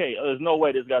 Like, okay, there's no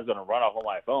way this guy's gonna run off on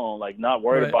my phone. Like, not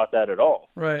worried about that at all.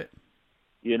 Right.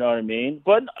 You know what I mean?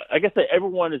 But I guess that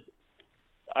everyone is.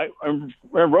 In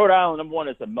Rhode Island, number one,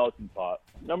 it's a melting pot.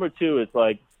 Number two, it's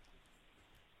like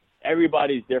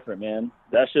everybody's different, man.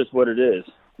 That's just what it is,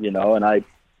 And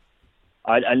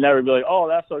I never be like, "Oh,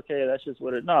 that's okay. That's just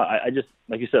what it." No, I just,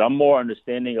 like you said, I'm more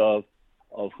understanding of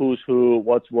who's who,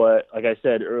 what's what. Like I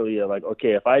said earlier, like,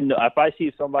 okay, if I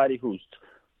see somebody who's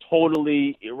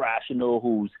totally irrational,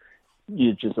 who's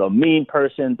just a mean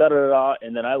person,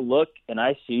 and then I look and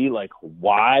I see like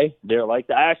why they're like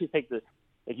that. I actually take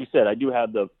like you said, I do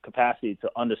have the capacity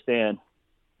to understand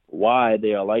why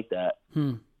they are like that.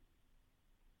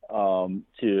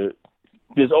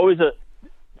 There's always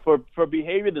for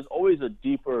behavior, there's always a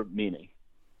deeper meaning.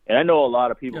 And I know a lot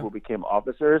of people who became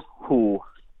officers who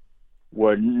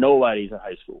were nobodies in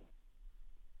high school.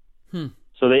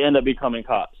 So they end up becoming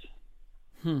cops.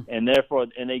 and therefore,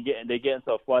 they get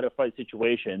into a flight or fight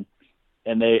situation,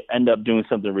 and they end up doing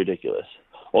something ridiculous,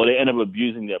 or they end up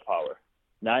abusing their power.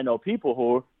 Now I know people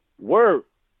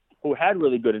who had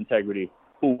really good integrity,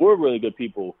 who were really good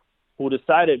people, who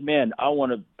decided, man, I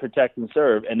want to protect and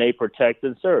serve, and they protect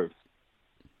and serve.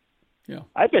 Yeah,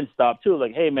 I've been stopped too.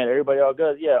 Like, hey, man, everybody all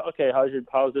good? Yeah, okay.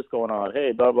 How's this going on?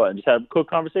 Hey, blah blah, and just have a quick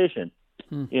conversation.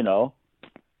 You know,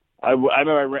 I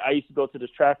remember I used to go to this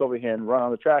track over here and run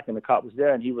on the track, and the cop was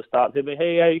there, and he would stop. He'd be,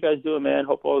 hey, how you guys doing, man?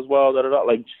 Hope all is well. Da da da.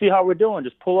 Like, see how we're doing?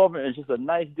 Just pull over, and it's just a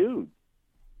nice dude.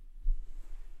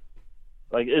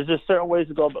 Like, it's just certain ways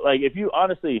to go. But like, if you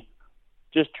honestly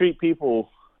just treat people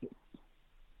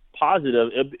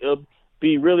positive, it'll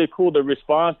be really cool, the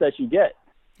response that you get.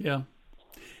 Yeah.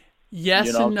 Yes,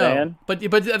 you know and no. But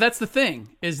that's the thing,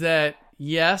 is that,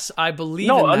 yes, I believe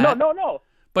in that. No.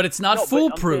 But it's not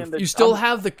foolproof. You still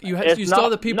have the still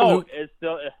have the people who.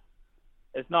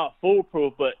 It's not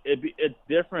foolproof, but it's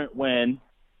different when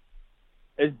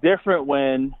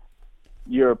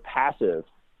you're passive.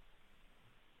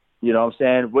 You know what I'm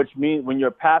saying? Which means when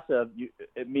you're passive,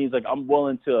 it means like I'm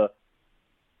willing to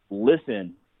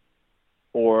listen,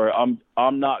 or I'm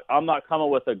not coming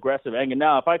with aggressive anger.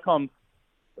 Now, if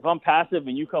I'm passive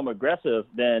and you come aggressive,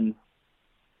 then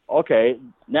okay,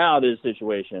 now there's a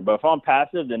situation. But if I'm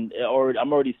passive, then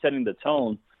I'm already setting the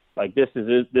tone. Like, this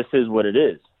is what it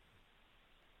is.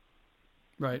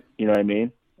 Right. You know what I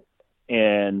mean?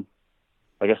 And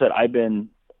like I said,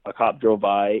 a cop drove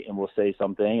by and will say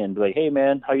something and be like, hey,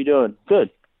 man, how you doing? Good.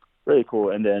 Really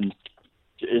cool. And then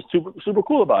it's super, super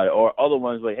cool about it. Or other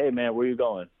ones like, hey, man, where you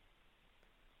going?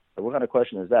 Like, what kind of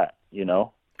question is that, you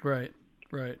know? Right.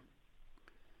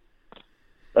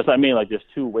 That's what I mean. Like, there's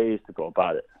two ways to go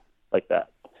about it like that,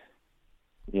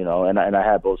 you know, and I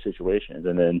had both situations.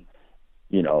 And then,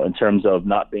 you know, in terms of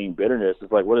not being bitterness,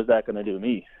 it's like, what is that going to do to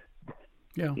me?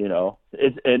 Yeah. You know,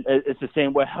 it's the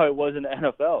same way how it was in the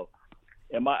NFL.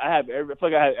 And I feel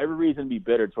like I have every reason to be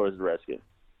bitter towards the Redskins.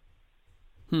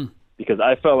 Because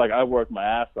I felt like I worked my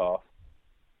ass off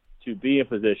to be in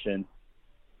position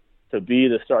to be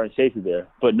the starting safety there.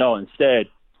 But no, instead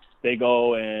they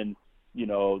go and, you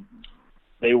know,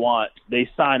 they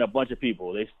sign a bunch of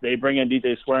people. They bring in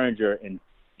DJ Swearinger and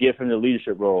give him the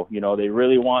leadership role. You know, they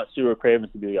really want Stuart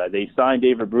Cravens to be the guy. They sign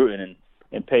David Bruton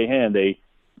and pay him.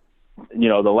 You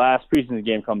know, the last preseason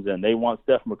game comes in. They want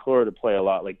Steph McClure to play a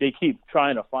lot. Like, they keep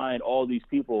trying to find all these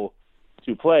people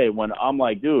to play when I'm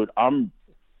like, dude, I'm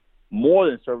more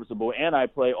than serviceable, and I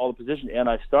play all the positions, and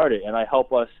I started, and I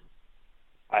helped us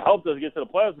get to the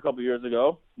playoffs a couple of years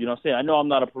ago. You know what I'm saying? I know I'm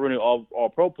not a perennial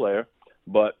all-pro player,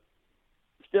 but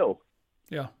still.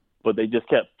 Yeah. But they just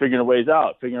kept figuring ways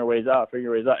out.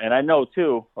 And I know,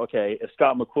 too, okay, if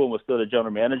Scott McCool was still the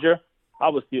general manager, I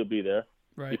would still be there.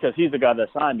 Right. Because he's the guy that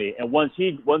signed me. And once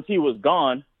he was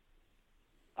gone,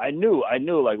 I knew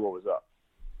like what was up.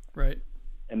 Right.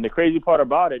 And the crazy part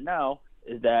about it now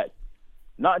is that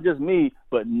not just me,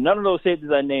 but none of those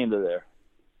safeties I named are there.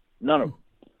 None of them.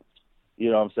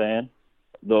 You know what I'm saying?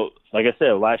 Though, like I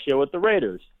said, last year with the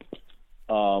Raiders,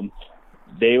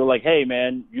 they were like, hey,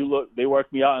 man, they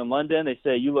worked me out in London. They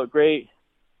say, you look great.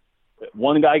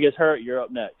 One guy gets hurt, you're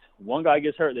up next. One guy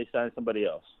gets hurt, they sign somebody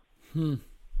else.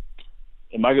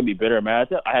 Am I going to be bitter or mad at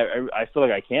that? I feel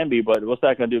like I can be, but what's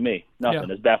that going to do me? Nothing.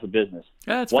 Yeah. It's bad for business.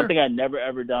 Yeah, that's One fair. thing I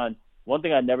never done,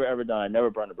 I never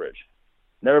burned a bridge.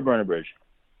 Never burn a bridge.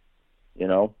 You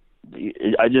know?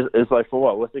 It's like, for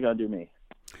what? What's it going to do me?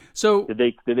 So did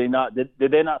they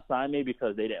not sign me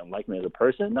because they didn't like me as a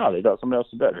person? No, they thought somebody else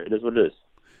was better. It is what it is.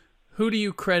 Who do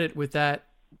you credit with that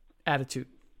attitude?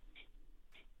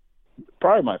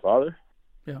 Probably my father.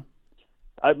 Yeah.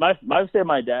 I would say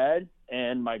my dad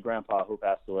and my grandpa, who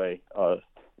passed away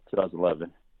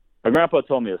 2011. My grandpa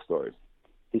told me a story.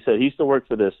 He said he used to work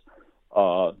for this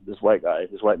white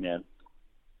man,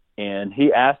 and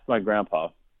he asked my grandpa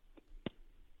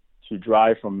to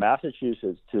drive from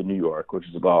Massachusetts to New York, which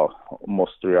is about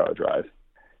almost 3-hour drive,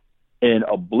 in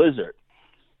a blizzard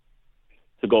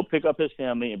to go pick up his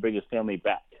family and bring his family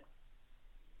back.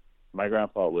 My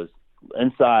grandpa was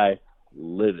inside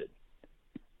livid.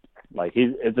 Like,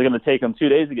 it's going to take him 2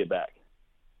 days to get back.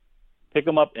 Pick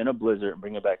him up in a blizzard and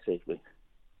bring him back safely.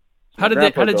 So how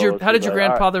did your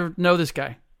grandfather know this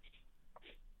guy?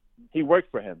 He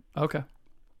worked for him. Okay.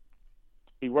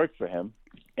 He worked for him,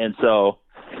 and so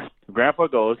Grandpa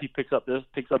goes. He picks up the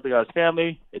guy's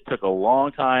family. It took a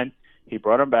long time. He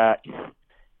brought him back,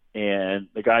 and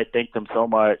the guy thanked him so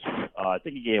much. I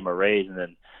think he gave him a raise, and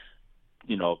then,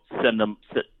 you know, send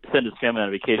his family on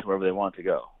a vacation wherever they want to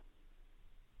go.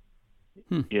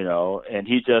 You know, and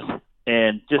I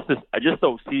just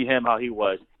don't see him how he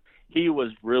was. he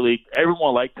was really,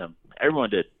 everyone liked him. Everyone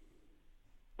did.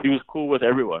 He was cool with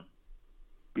everyone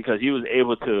because he was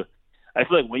able to, I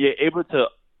feel like when you're able to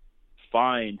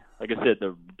find, like I said,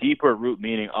 the deeper root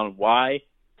meaning on why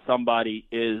somebody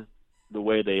is the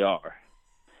way they are,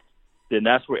 then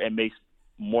that's where it makes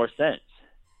more sense.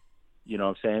 You know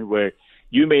what I'm saying? Where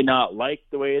you may not like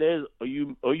the way it is, or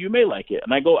you may like it.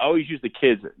 And I always use the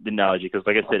kids analogy because,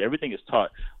 like I said, everything is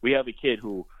taught. We have a kid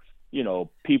who, you know,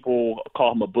 people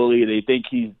call him a bully. They think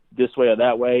he's this way or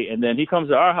that way, and then he comes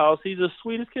to our house. He's the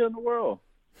sweetest kid in the world.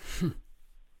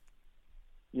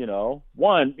 You know,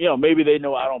 maybe they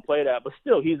know I don't play that, but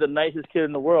still, he's the nicest kid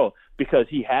in the world because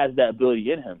he has that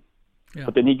ability in him. Yeah.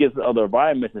 But then he gets other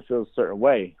environments and feels a certain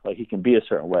way, like he can be a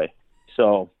certain way.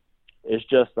 So it's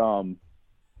just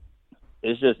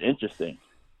interesting,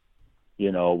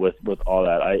 you know, with all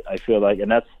that. I feel like,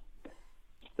 and that's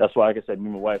why, like I said, me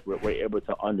and my wife, we're able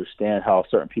to understand how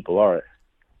certain people are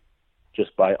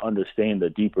just by understanding the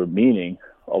deeper meaning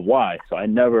of why. So I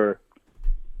never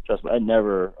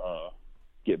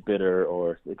get bitter,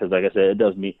 or because, like I said,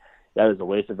 that is a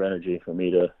waste of energy for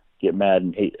me to get mad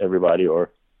and hate everybody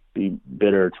or be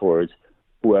bitter towards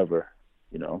whoever.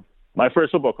 You know, my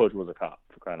first football coach was a cop,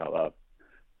 for crying out loud.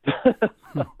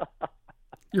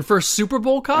 Your first Super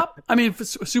Bowl cop? I mean,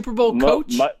 Super Bowl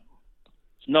coach?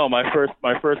 My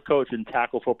first coach in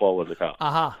tackle football was a cop.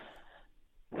 Aha.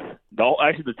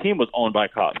 Actually, the team was owned by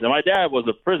cops, and my dad was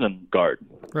a prison guard.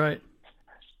 Right.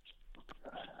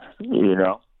 You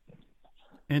know.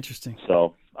 Interesting.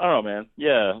 So I don't know, man.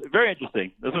 Yeah, very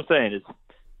interesting. That's what I'm saying.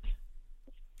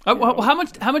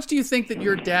 How much do you think that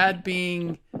your dad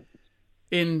being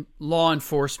in law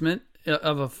enforcement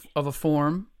of a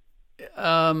form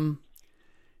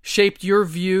shaped your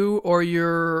view, or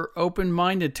you're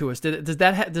open-minded to us? Does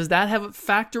that have a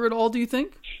factor at all, do you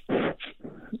think?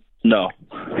 No.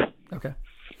 Okay.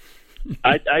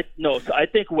 No. So I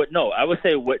think I would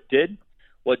say what did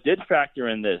factor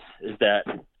in this is that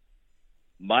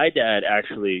my dad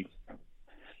actually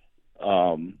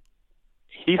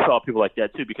he saw people like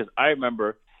that too, because I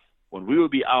remember when we would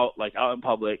be out in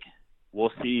public,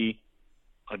 we'll see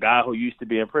a guy who used to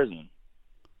be in prison.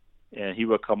 And he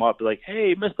would come up and be like,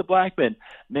 "Hey, Mr. Blackman,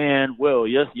 man, Will,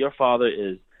 yes, your father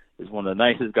is one of the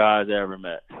nicest guys I ever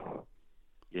met.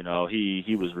 You know,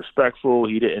 he was respectful.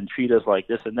 He didn't treat us like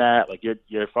this and that. Like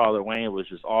your father Wayne was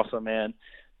just awesome, man."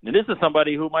 And this is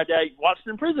somebody who my dad watched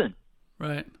in prison.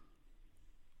 Right.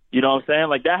 You know what I'm saying?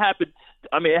 Like that happened.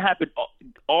 I mean, it happened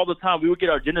all the time. We would get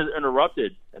our dinners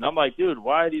interrupted, and I'm like, "Dude,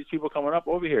 why are these people coming up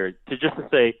over here to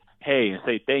say hey and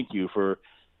say thank you for?"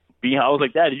 I was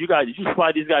like, "Dad, did you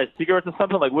slide these guys cigarettes or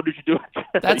something? Like, what did you do?"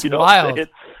 That's wild.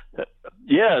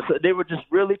 Yeah, so they were just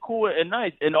really cool and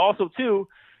nice. And also, too,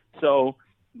 so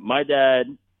my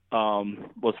dad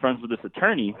was friends with this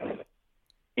attorney,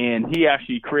 and he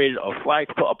actually created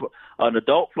an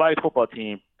adult flag football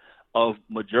team of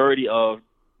majority of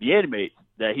the inmates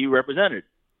that he represented,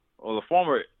 or the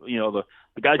former, you know,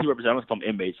 the guys he represented. Let's call them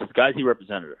inmates, the guys he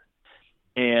represented.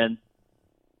 And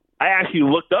I actually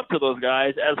looked up to those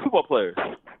guys as football players.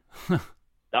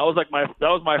 That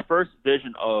was my first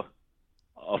vision of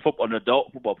an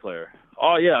adult football player.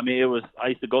 Oh yeah, I mean I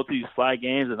used to go to these flag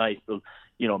games, and I used to,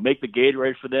 you know, make the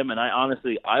Gatorade for them, and I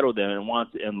honestly idoled them and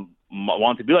want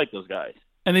to be like those guys.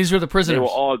 And these were the prisoners. They were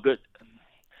all good.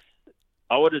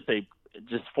 I wouldn't say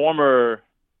just former.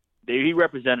 He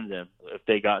represented them if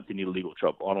they got into any legal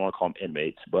trouble. I don't want to call them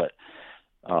inmates, but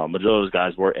those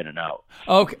guys were in and out.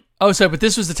 Okay. Oh, so but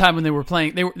this was the time when they were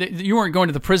playing. You weren't going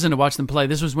to the prison to watch them play.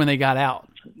 This was when they got out.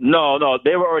 No,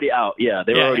 they were already out. Yeah,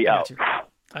 they were already out.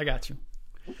 I got you.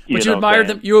 But you admired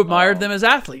them. You admired them as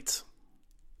athletes.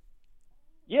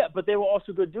 Yeah, but they were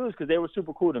also good dudes because they were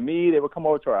super cool to me. They would come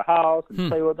over to our house and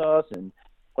play with us and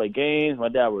play games. My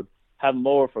dad would have them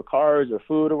over for cards or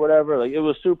food or whatever. Like, it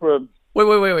was super.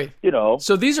 Wait. You know.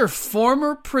 So these are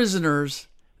former prisoners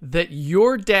that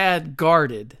your dad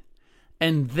guarded,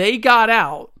 and they got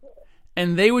out,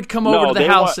 and they would come over to the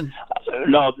house and.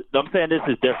 No, I'm saying this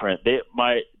is different.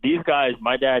 These guys,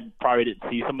 my dad probably didn't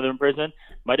see some of them in prison.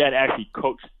 My dad actually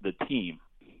coached the team.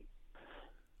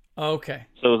 Okay.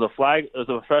 So it was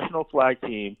a professional flag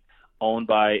team owned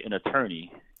by an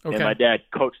attorney. Okay. And my dad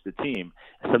coached the team.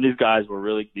 Some of these guys were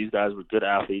good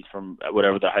athletes from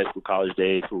whatever the high school, college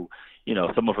days who, you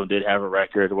know, some of them did have a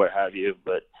record or what have you,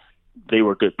 but they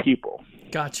were good people.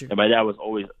 Got you. And my dad was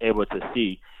always able to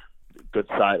see the good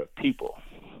side of people.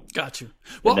 Got you.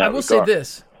 Well, I will say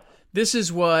this. This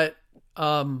is what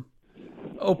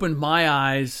opened my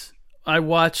eyes. I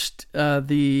watched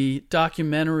the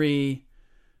documentary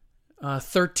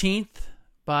 13th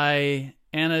by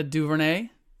Anna DuVernay.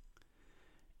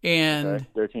 And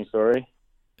 13th story?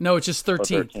 No, it's just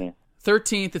 13th.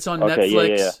 13th. It's on Okay,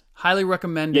 Netflix. yeah. Highly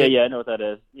recommend it. Yeah, I know what that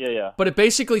is. Yeah. But it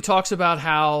basically talks about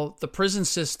how the prison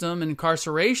system and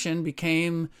incarceration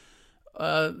became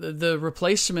the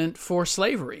replacement for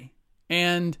slavery.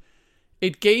 And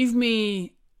it gave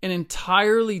me an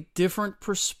entirely different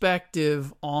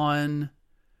perspective on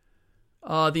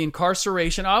the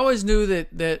incarceration. I always knew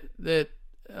that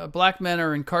black men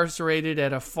are incarcerated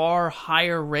at a far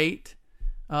higher rate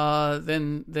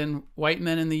than white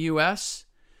men in the U.S.,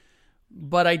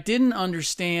 but I didn't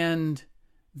understand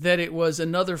that it was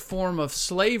another form of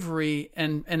slavery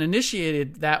and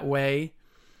initiated that way,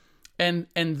 and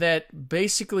that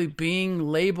basically being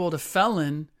labeled a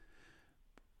felon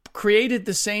created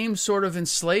the same sort of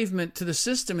enslavement to the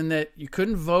system, in that you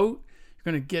couldn't vote,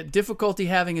 you're going to get difficulty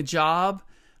having a job.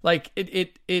 Like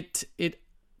it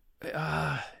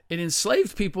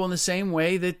enslaved people in the same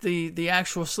way that the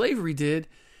actual slavery did,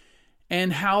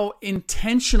 and how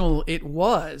intentional it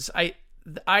was. I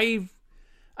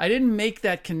didn't make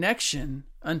that connection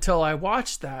until I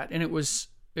watched that, and it was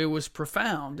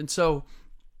profound. And so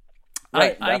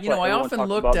right. I often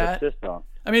looked at,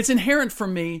 I mean, it's inherent for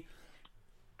me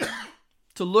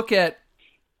to look at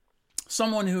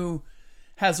someone who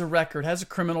has a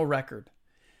criminal record.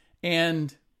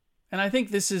 And I think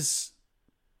this is,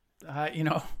 I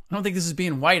don't think this is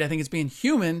being white. I think it's being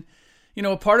human.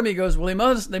 A part of me goes, well,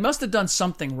 they must have done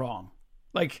something wrong.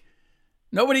 Like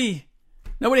nobody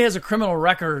has a criminal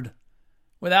record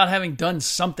without having done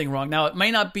something wrong. Now, it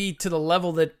may not be to the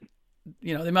level that,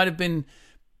 they might have been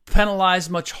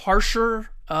penalized much harsher.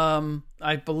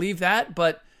 I believe that,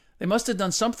 but they must have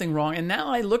done something wrong. And now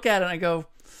I look at it and I go,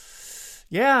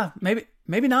 yeah, maybe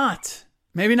not.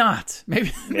 Maybe, to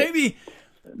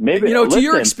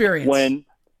your experience.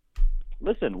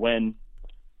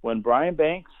 When Brian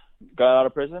Banks got out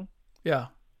of prison, yeah,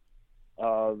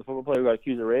 the football player who got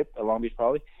accused of rape at Long Beach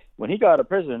Poly, when he got out of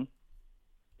prison,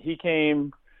 he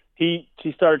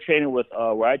started training with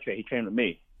where I trained. He trained with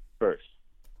me first,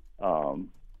 and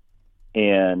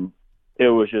it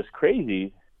was just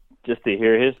crazy just to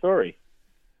hear his story.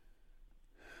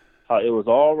 How it was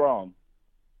all wrong.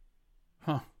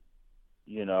 Huh.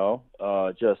 To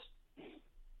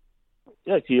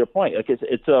your point, like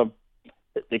it's a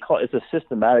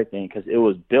systematic thing because it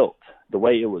was built the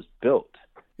way it was built.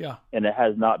 Yeah. And it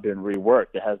has not been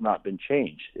reworked. It has not been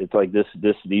changed. It's like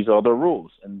these are the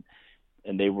rules, and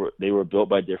they were built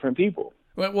by different people.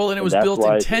 Well, and it was built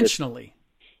intentionally.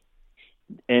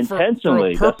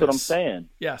 Intentionally, for a that's what I'm saying.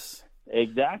 Yes.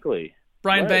 Exactly.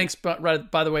 Brian right. Banks,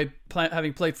 by the way,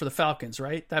 having played for the Falcons,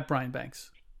 right? That Brian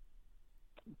Banks.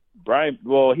 Brian,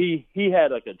 well, he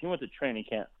had he went to training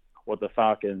camp with the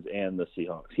Falcons and the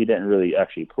Seahawks. He didn't really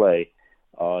actually play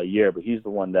a year, but he's the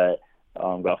one that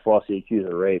got falsely accused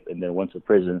of rape and then went to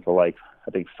prison for I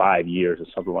think 5 years or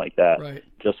something like that. Right.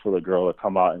 Just for the girl to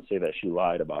come out and say that she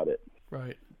lied about it.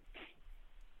 Right.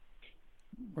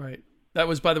 Right. That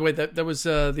was, by the way, that was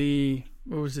the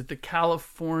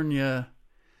California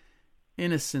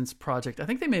Innocence Project. I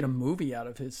think they made a movie out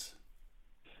of his.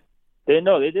 They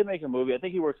did make a movie. I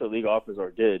think he works at a legal office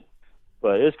or did,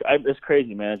 but it's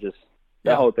crazy, man. Just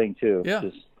that whole thing too. Yeah.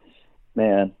 Just,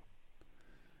 man.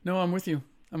 No, I'm with you.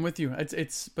 But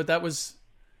that was,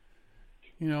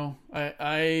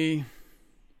 I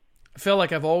feel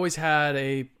like I've always had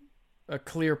a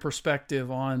clear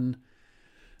perspective on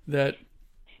that.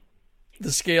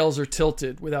 The scales are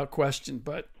tilted without question,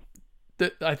 but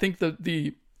I think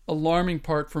the alarming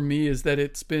part for me is that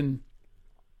it's been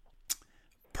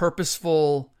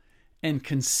purposeful and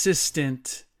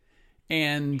consistent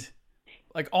and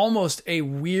almost a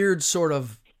weird sort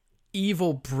of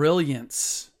evil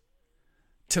brilliance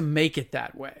to make it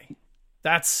that way.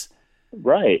 That's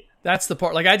right. That's the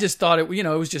part. I just thought it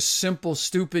was just simple,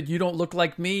 stupid. You don't look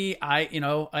like me.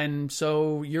 And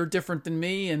so you're different than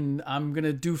me, and I'm going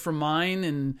to do for mine,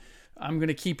 and I'm going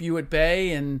to keep you at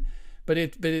bay. But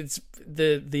it's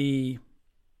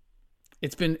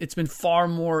been far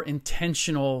more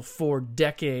intentional for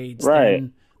decades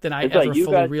than I ever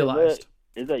fully realized.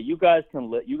 Is that you guys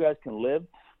can live,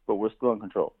 but we're still in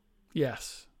control.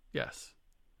 Yes.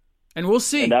 And we'll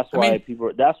see. And that's why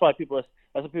people.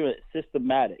 It's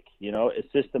systematic,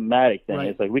 it's systematic thing.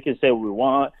 Right. It's we can say what we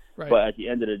want, right. But at the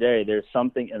end of the day, there's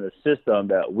something in the system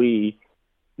that we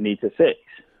need to fix.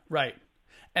 Right.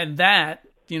 And that,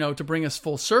 to bring us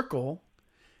full circle,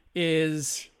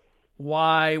 is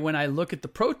why when I look at the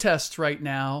protests right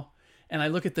now and I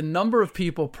look at the number of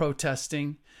people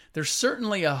protesting, there's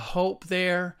certainly a hope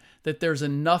there that there's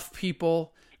enough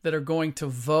people that are going to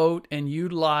vote and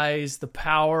utilize the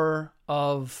power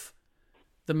of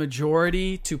the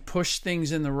majority to push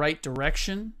things in the right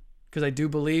direction, because I do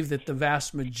believe that the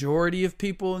vast majority of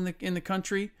people in the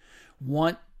country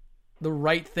want the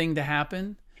right thing to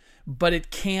happen, but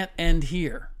it can't end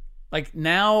here. Like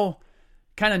now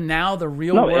the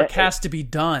real work has to be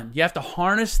done. You have to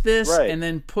harness this and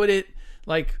then put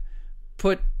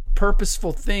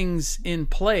purposeful things in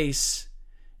place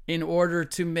in order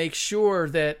to make sure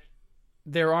that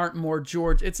there aren't more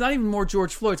George. It's not even more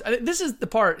George Floyd's. This is the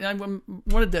part, and I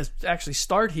wanted to actually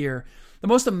start here. The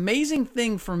most amazing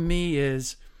thing for me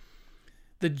is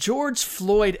the George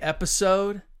Floyd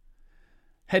episode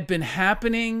had been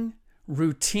happening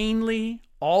routinely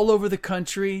all over the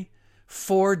country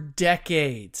for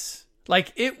decades.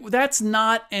 Like that's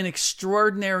not an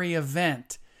extraordinary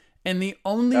event. And the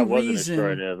only reason... That wasn't an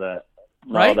extraordinary event.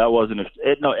 No, right? That wasn't...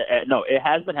 It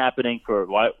has been happening for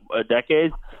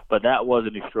decades, but that was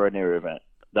an extraordinary event.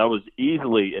 That was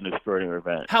easily an extraordinary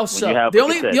event. How so?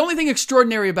 The only thing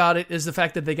extraordinary about it is the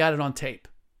fact that they got it on tape.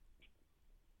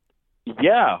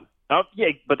 Yeah.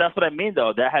 But that's what I mean,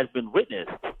 though. That has been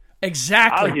witnessed.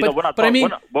 Exactly. We're not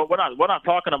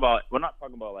talking about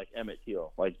like Emmett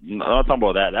Till. Like, I'm not talking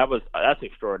about that. That's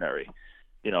extraordinary.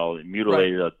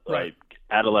 Mutilated like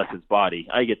adolescent's body.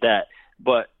 I get that,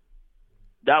 but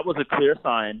that was a clear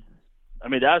sign. I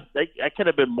mean, that could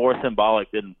have been more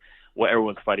symbolic than what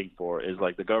everyone's fighting for. Is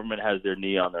like the government has their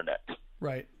knee on their neck.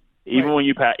 Right. Even when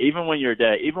you're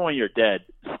dead,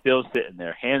 still sitting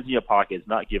there, hands in your pockets,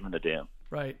 not giving a damn.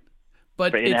 Right.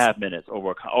 But for 8.5 minutes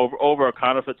over a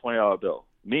counterfeit $20 bill,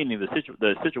 meaning the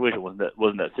situation wasn't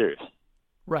that serious.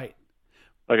 Right.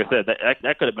 Like I said,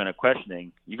 that could have been a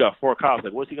questioning. You got 4 cops.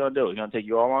 Like, what's he gonna do? He's gonna take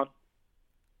you all on?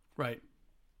 Right.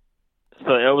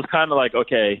 So it was kind of like,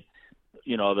 okay,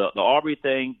 the Aubrey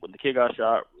thing when the kid got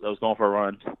shot, that was going for a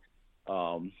run.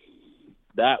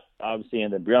 That obviously,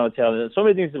 and then Breonna Taylor, so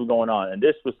many things that were going on, and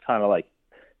this was kind of like,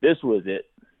 this was it.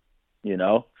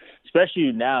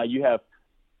 Especially now, you have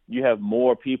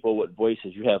more people with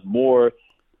voices. You have more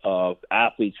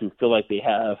athletes who feel like they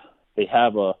have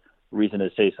a reason to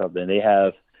say something. They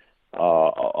have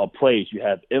a place. You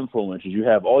have influencers. You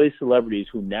have all these celebrities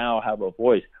who now have a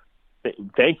voice.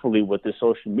 Thankfully, with the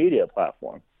social media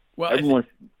platform, everyone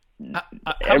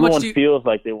feels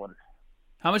like they want.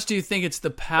 How much do you think it's the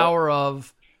power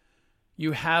of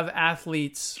you have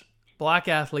athletes, black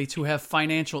athletes, who have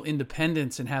financial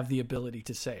independence and have the ability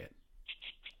to say it?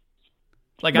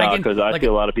 Like, because I see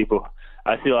a lot of people.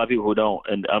 I see a lot of people who don't,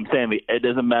 and I'm saying it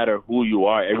doesn't matter who you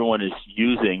are. Everyone is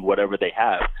using whatever they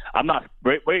have. I'm not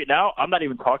right now. I'm not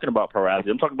even talking about pro athletes.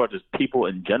 I'm talking about just people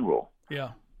in general. Yeah.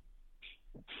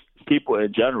 People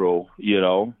in general,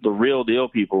 the real deal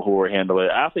people who are handling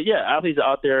it. Athletes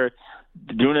out there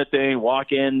doing a thing,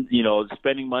 walking,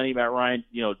 spending money. Matt Ryan,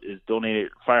 is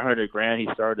donated $500,000. He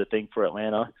started a thing for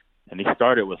Atlanta, and he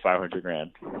started with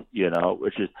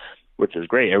 $500,000. Which is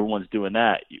great. Everyone's doing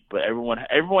that, but everyone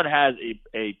has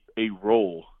a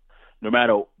role, no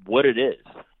matter what it is.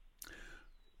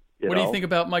 What do you think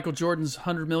about Michael Jordan's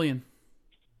 $100 million?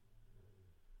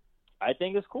 I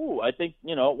think it's cool. I think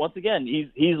once again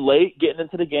he's late getting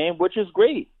into the game, which is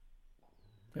great.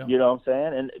 Yeah. You know what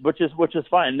I'm saying? And which is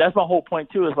fine. And that's my whole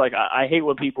point too. Is like I hate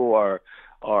when people are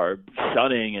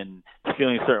shunning and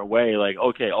feeling a certain way. Like,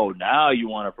 okay, now you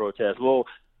want to protest? Well,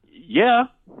 yeah.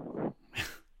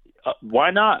 Why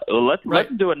not? Let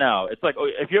them do it now. It's like,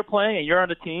 if you're playing and you're on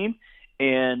a team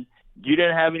and you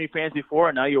didn't have any fans before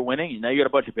and now you're winning and now you got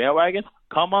a bunch of bandwagons,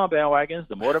 come on, bandwagons.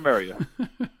 The more the merrier.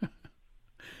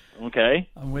 Okay?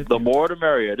 I'm with you. The more the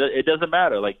merrier. It doesn't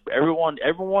matter. Like, everyone,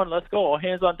 let's go. All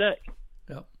hands on deck.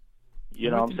 Yep. You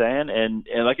know what I'm saying? And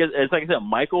like it's like I said,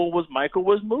 Michael was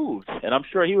moved. And I'm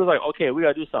sure he was like, okay, we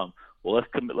got to do something. Well, let's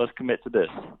commit to this.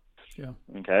 Yeah.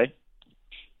 Okay?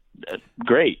 That's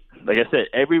great. Like I said,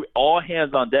 all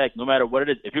hands on deck, no matter what it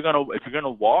is. If you're gonna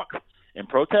walk and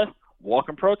protest, walk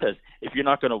and protest. If you're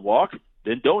not gonna walk,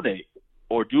 then donate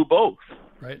or do both.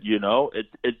 Right.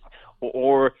 It's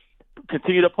or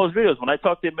continue to post videos. When I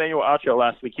talked to Emmanuel Acho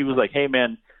last week, he was like, "Hey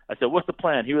man," I said, "What's the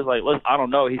plan?" He was like, "Listen, I don't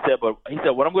know." He said, "What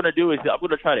I'm gonna do is I'm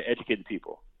gonna try to educate the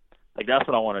people. Like that's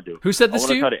what I want to do." Who said this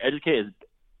to you? I want to try to educate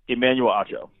Emmanuel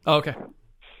Acho. Oh, okay.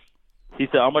 He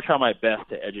said, "I'm gonna try my best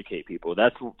to educate people."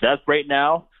 That's right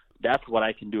now. That's what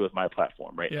I can do with my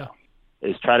platform now.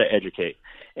 Is try to educate.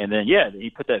 And then he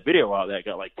put that video out that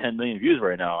got like 10 million views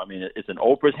right now. I mean, it's in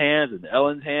Oprah's hands and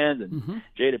Ellen's hands and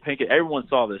Jada Pinkett. Everyone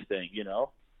saw this thing.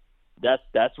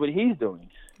 That's what he's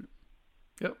doing.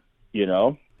 Yep.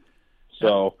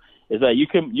 So it's like you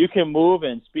can move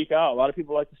and speak out. A lot of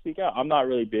people like to speak out. I'm not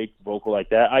really big vocal like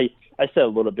that. I said a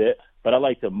little bit, but I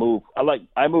like to move.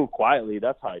 I move quietly.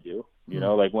 That's how I do. You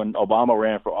know, like when Obama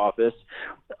ran for office,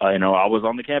 I was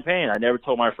on the campaign. I never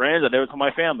told my friends. I never told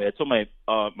my family. I told my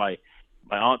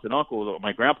aunts and uncles or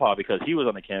my grandpa because he was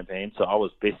on the campaign. So I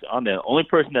was basically on there. The only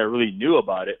person that really knew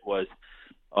about it was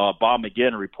Bob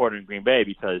McGinn, a reporter in Green Bay,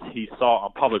 because he saw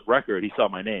on public record, he saw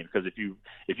my name. Because if you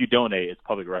donate, it's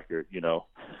public record,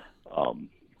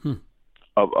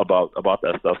 about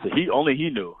that stuff. So he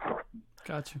knew.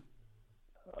 Gotcha.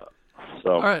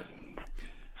 So all right,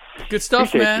 good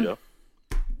stuff, man.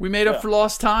 We made up for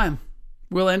lost time.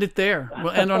 We'll end it there.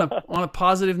 We'll end on a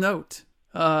positive note.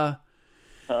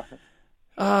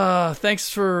 Thanks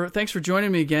for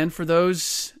joining me again. For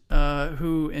those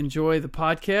who enjoy the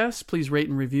podcast, please rate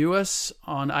and review us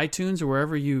on iTunes or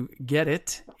wherever you get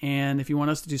it. And if you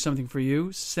want us to do something for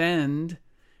you, send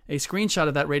a screenshot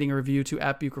of that rating or review to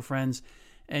 @BucherFriends,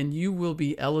 and you will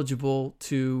be eligible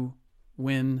to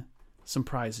win some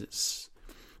prizes.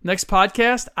 Next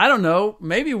podcast, I don't know,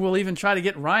 maybe we'll even try to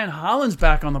get Ryan Hollins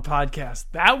back on the podcast.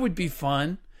 That would be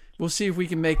fun. We'll see if we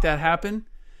can make that happen.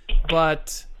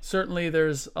 But certainly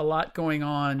there's a lot going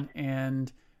on,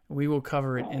 and we will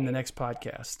cover it in the next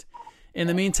podcast. In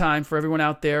the meantime, for everyone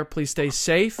out there, please stay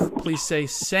safe, please stay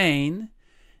sane,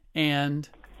 and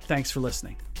thanks for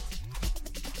listening.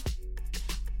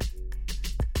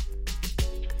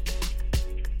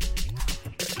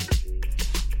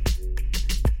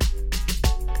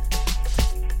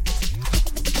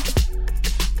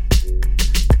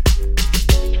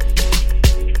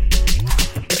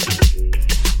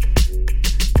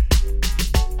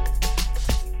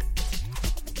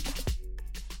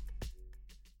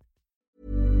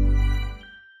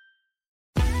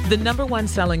 The #1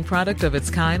 selling product of its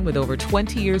kind with over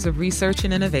 20 years of research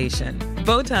and innovation.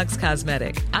 Botox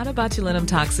Cosmetic, out of botulinum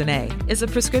toxin A, is a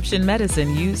prescription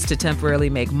medicine used to temporarily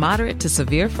make moderate to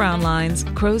severe frown lines,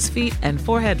 crow's feet, and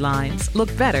forehead lines look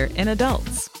better in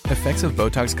adults. Effects of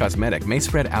Botox Cosmetic may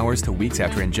spread hours to weeks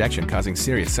after injection, causing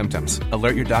serious symptoms.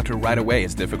 Alert your doctor right away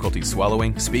as difficulty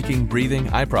swallowing, speaking, breathing,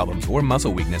 eye problems, or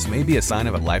muscle weakness may be a sign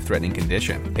of a life-threatening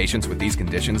condition. Patients with these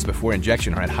conditions before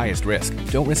injection are at highest risk.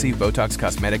 Don't receive Botox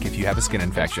Cosmetic if you have a skin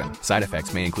infection. Side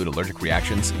effects may include allergic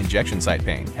reactions, injection site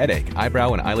pain, headache,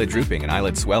 eyebrow and eyelid drooping, and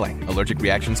eyelid swelling. Allergic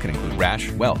reactions can include rash,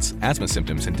 welts, asthma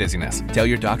symptoms, and dizziness. Tell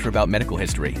your doctor about medical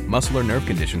history, muscle or nerve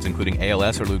conditions including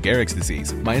ALS or Lou Gehrig's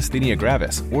disease, myasthenia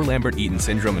gravis, or Lambert-Eaton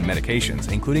syndrome and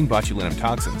medications, including botulinum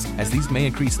toxins, as these may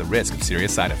increase the risk of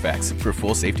serious side effects. For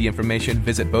full safety information,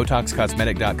 visit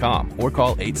BotoxCosmetic.com or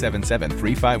call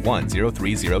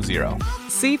 877-351-0300.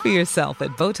 See for yourself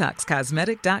at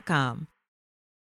BotoxCosmetic.com.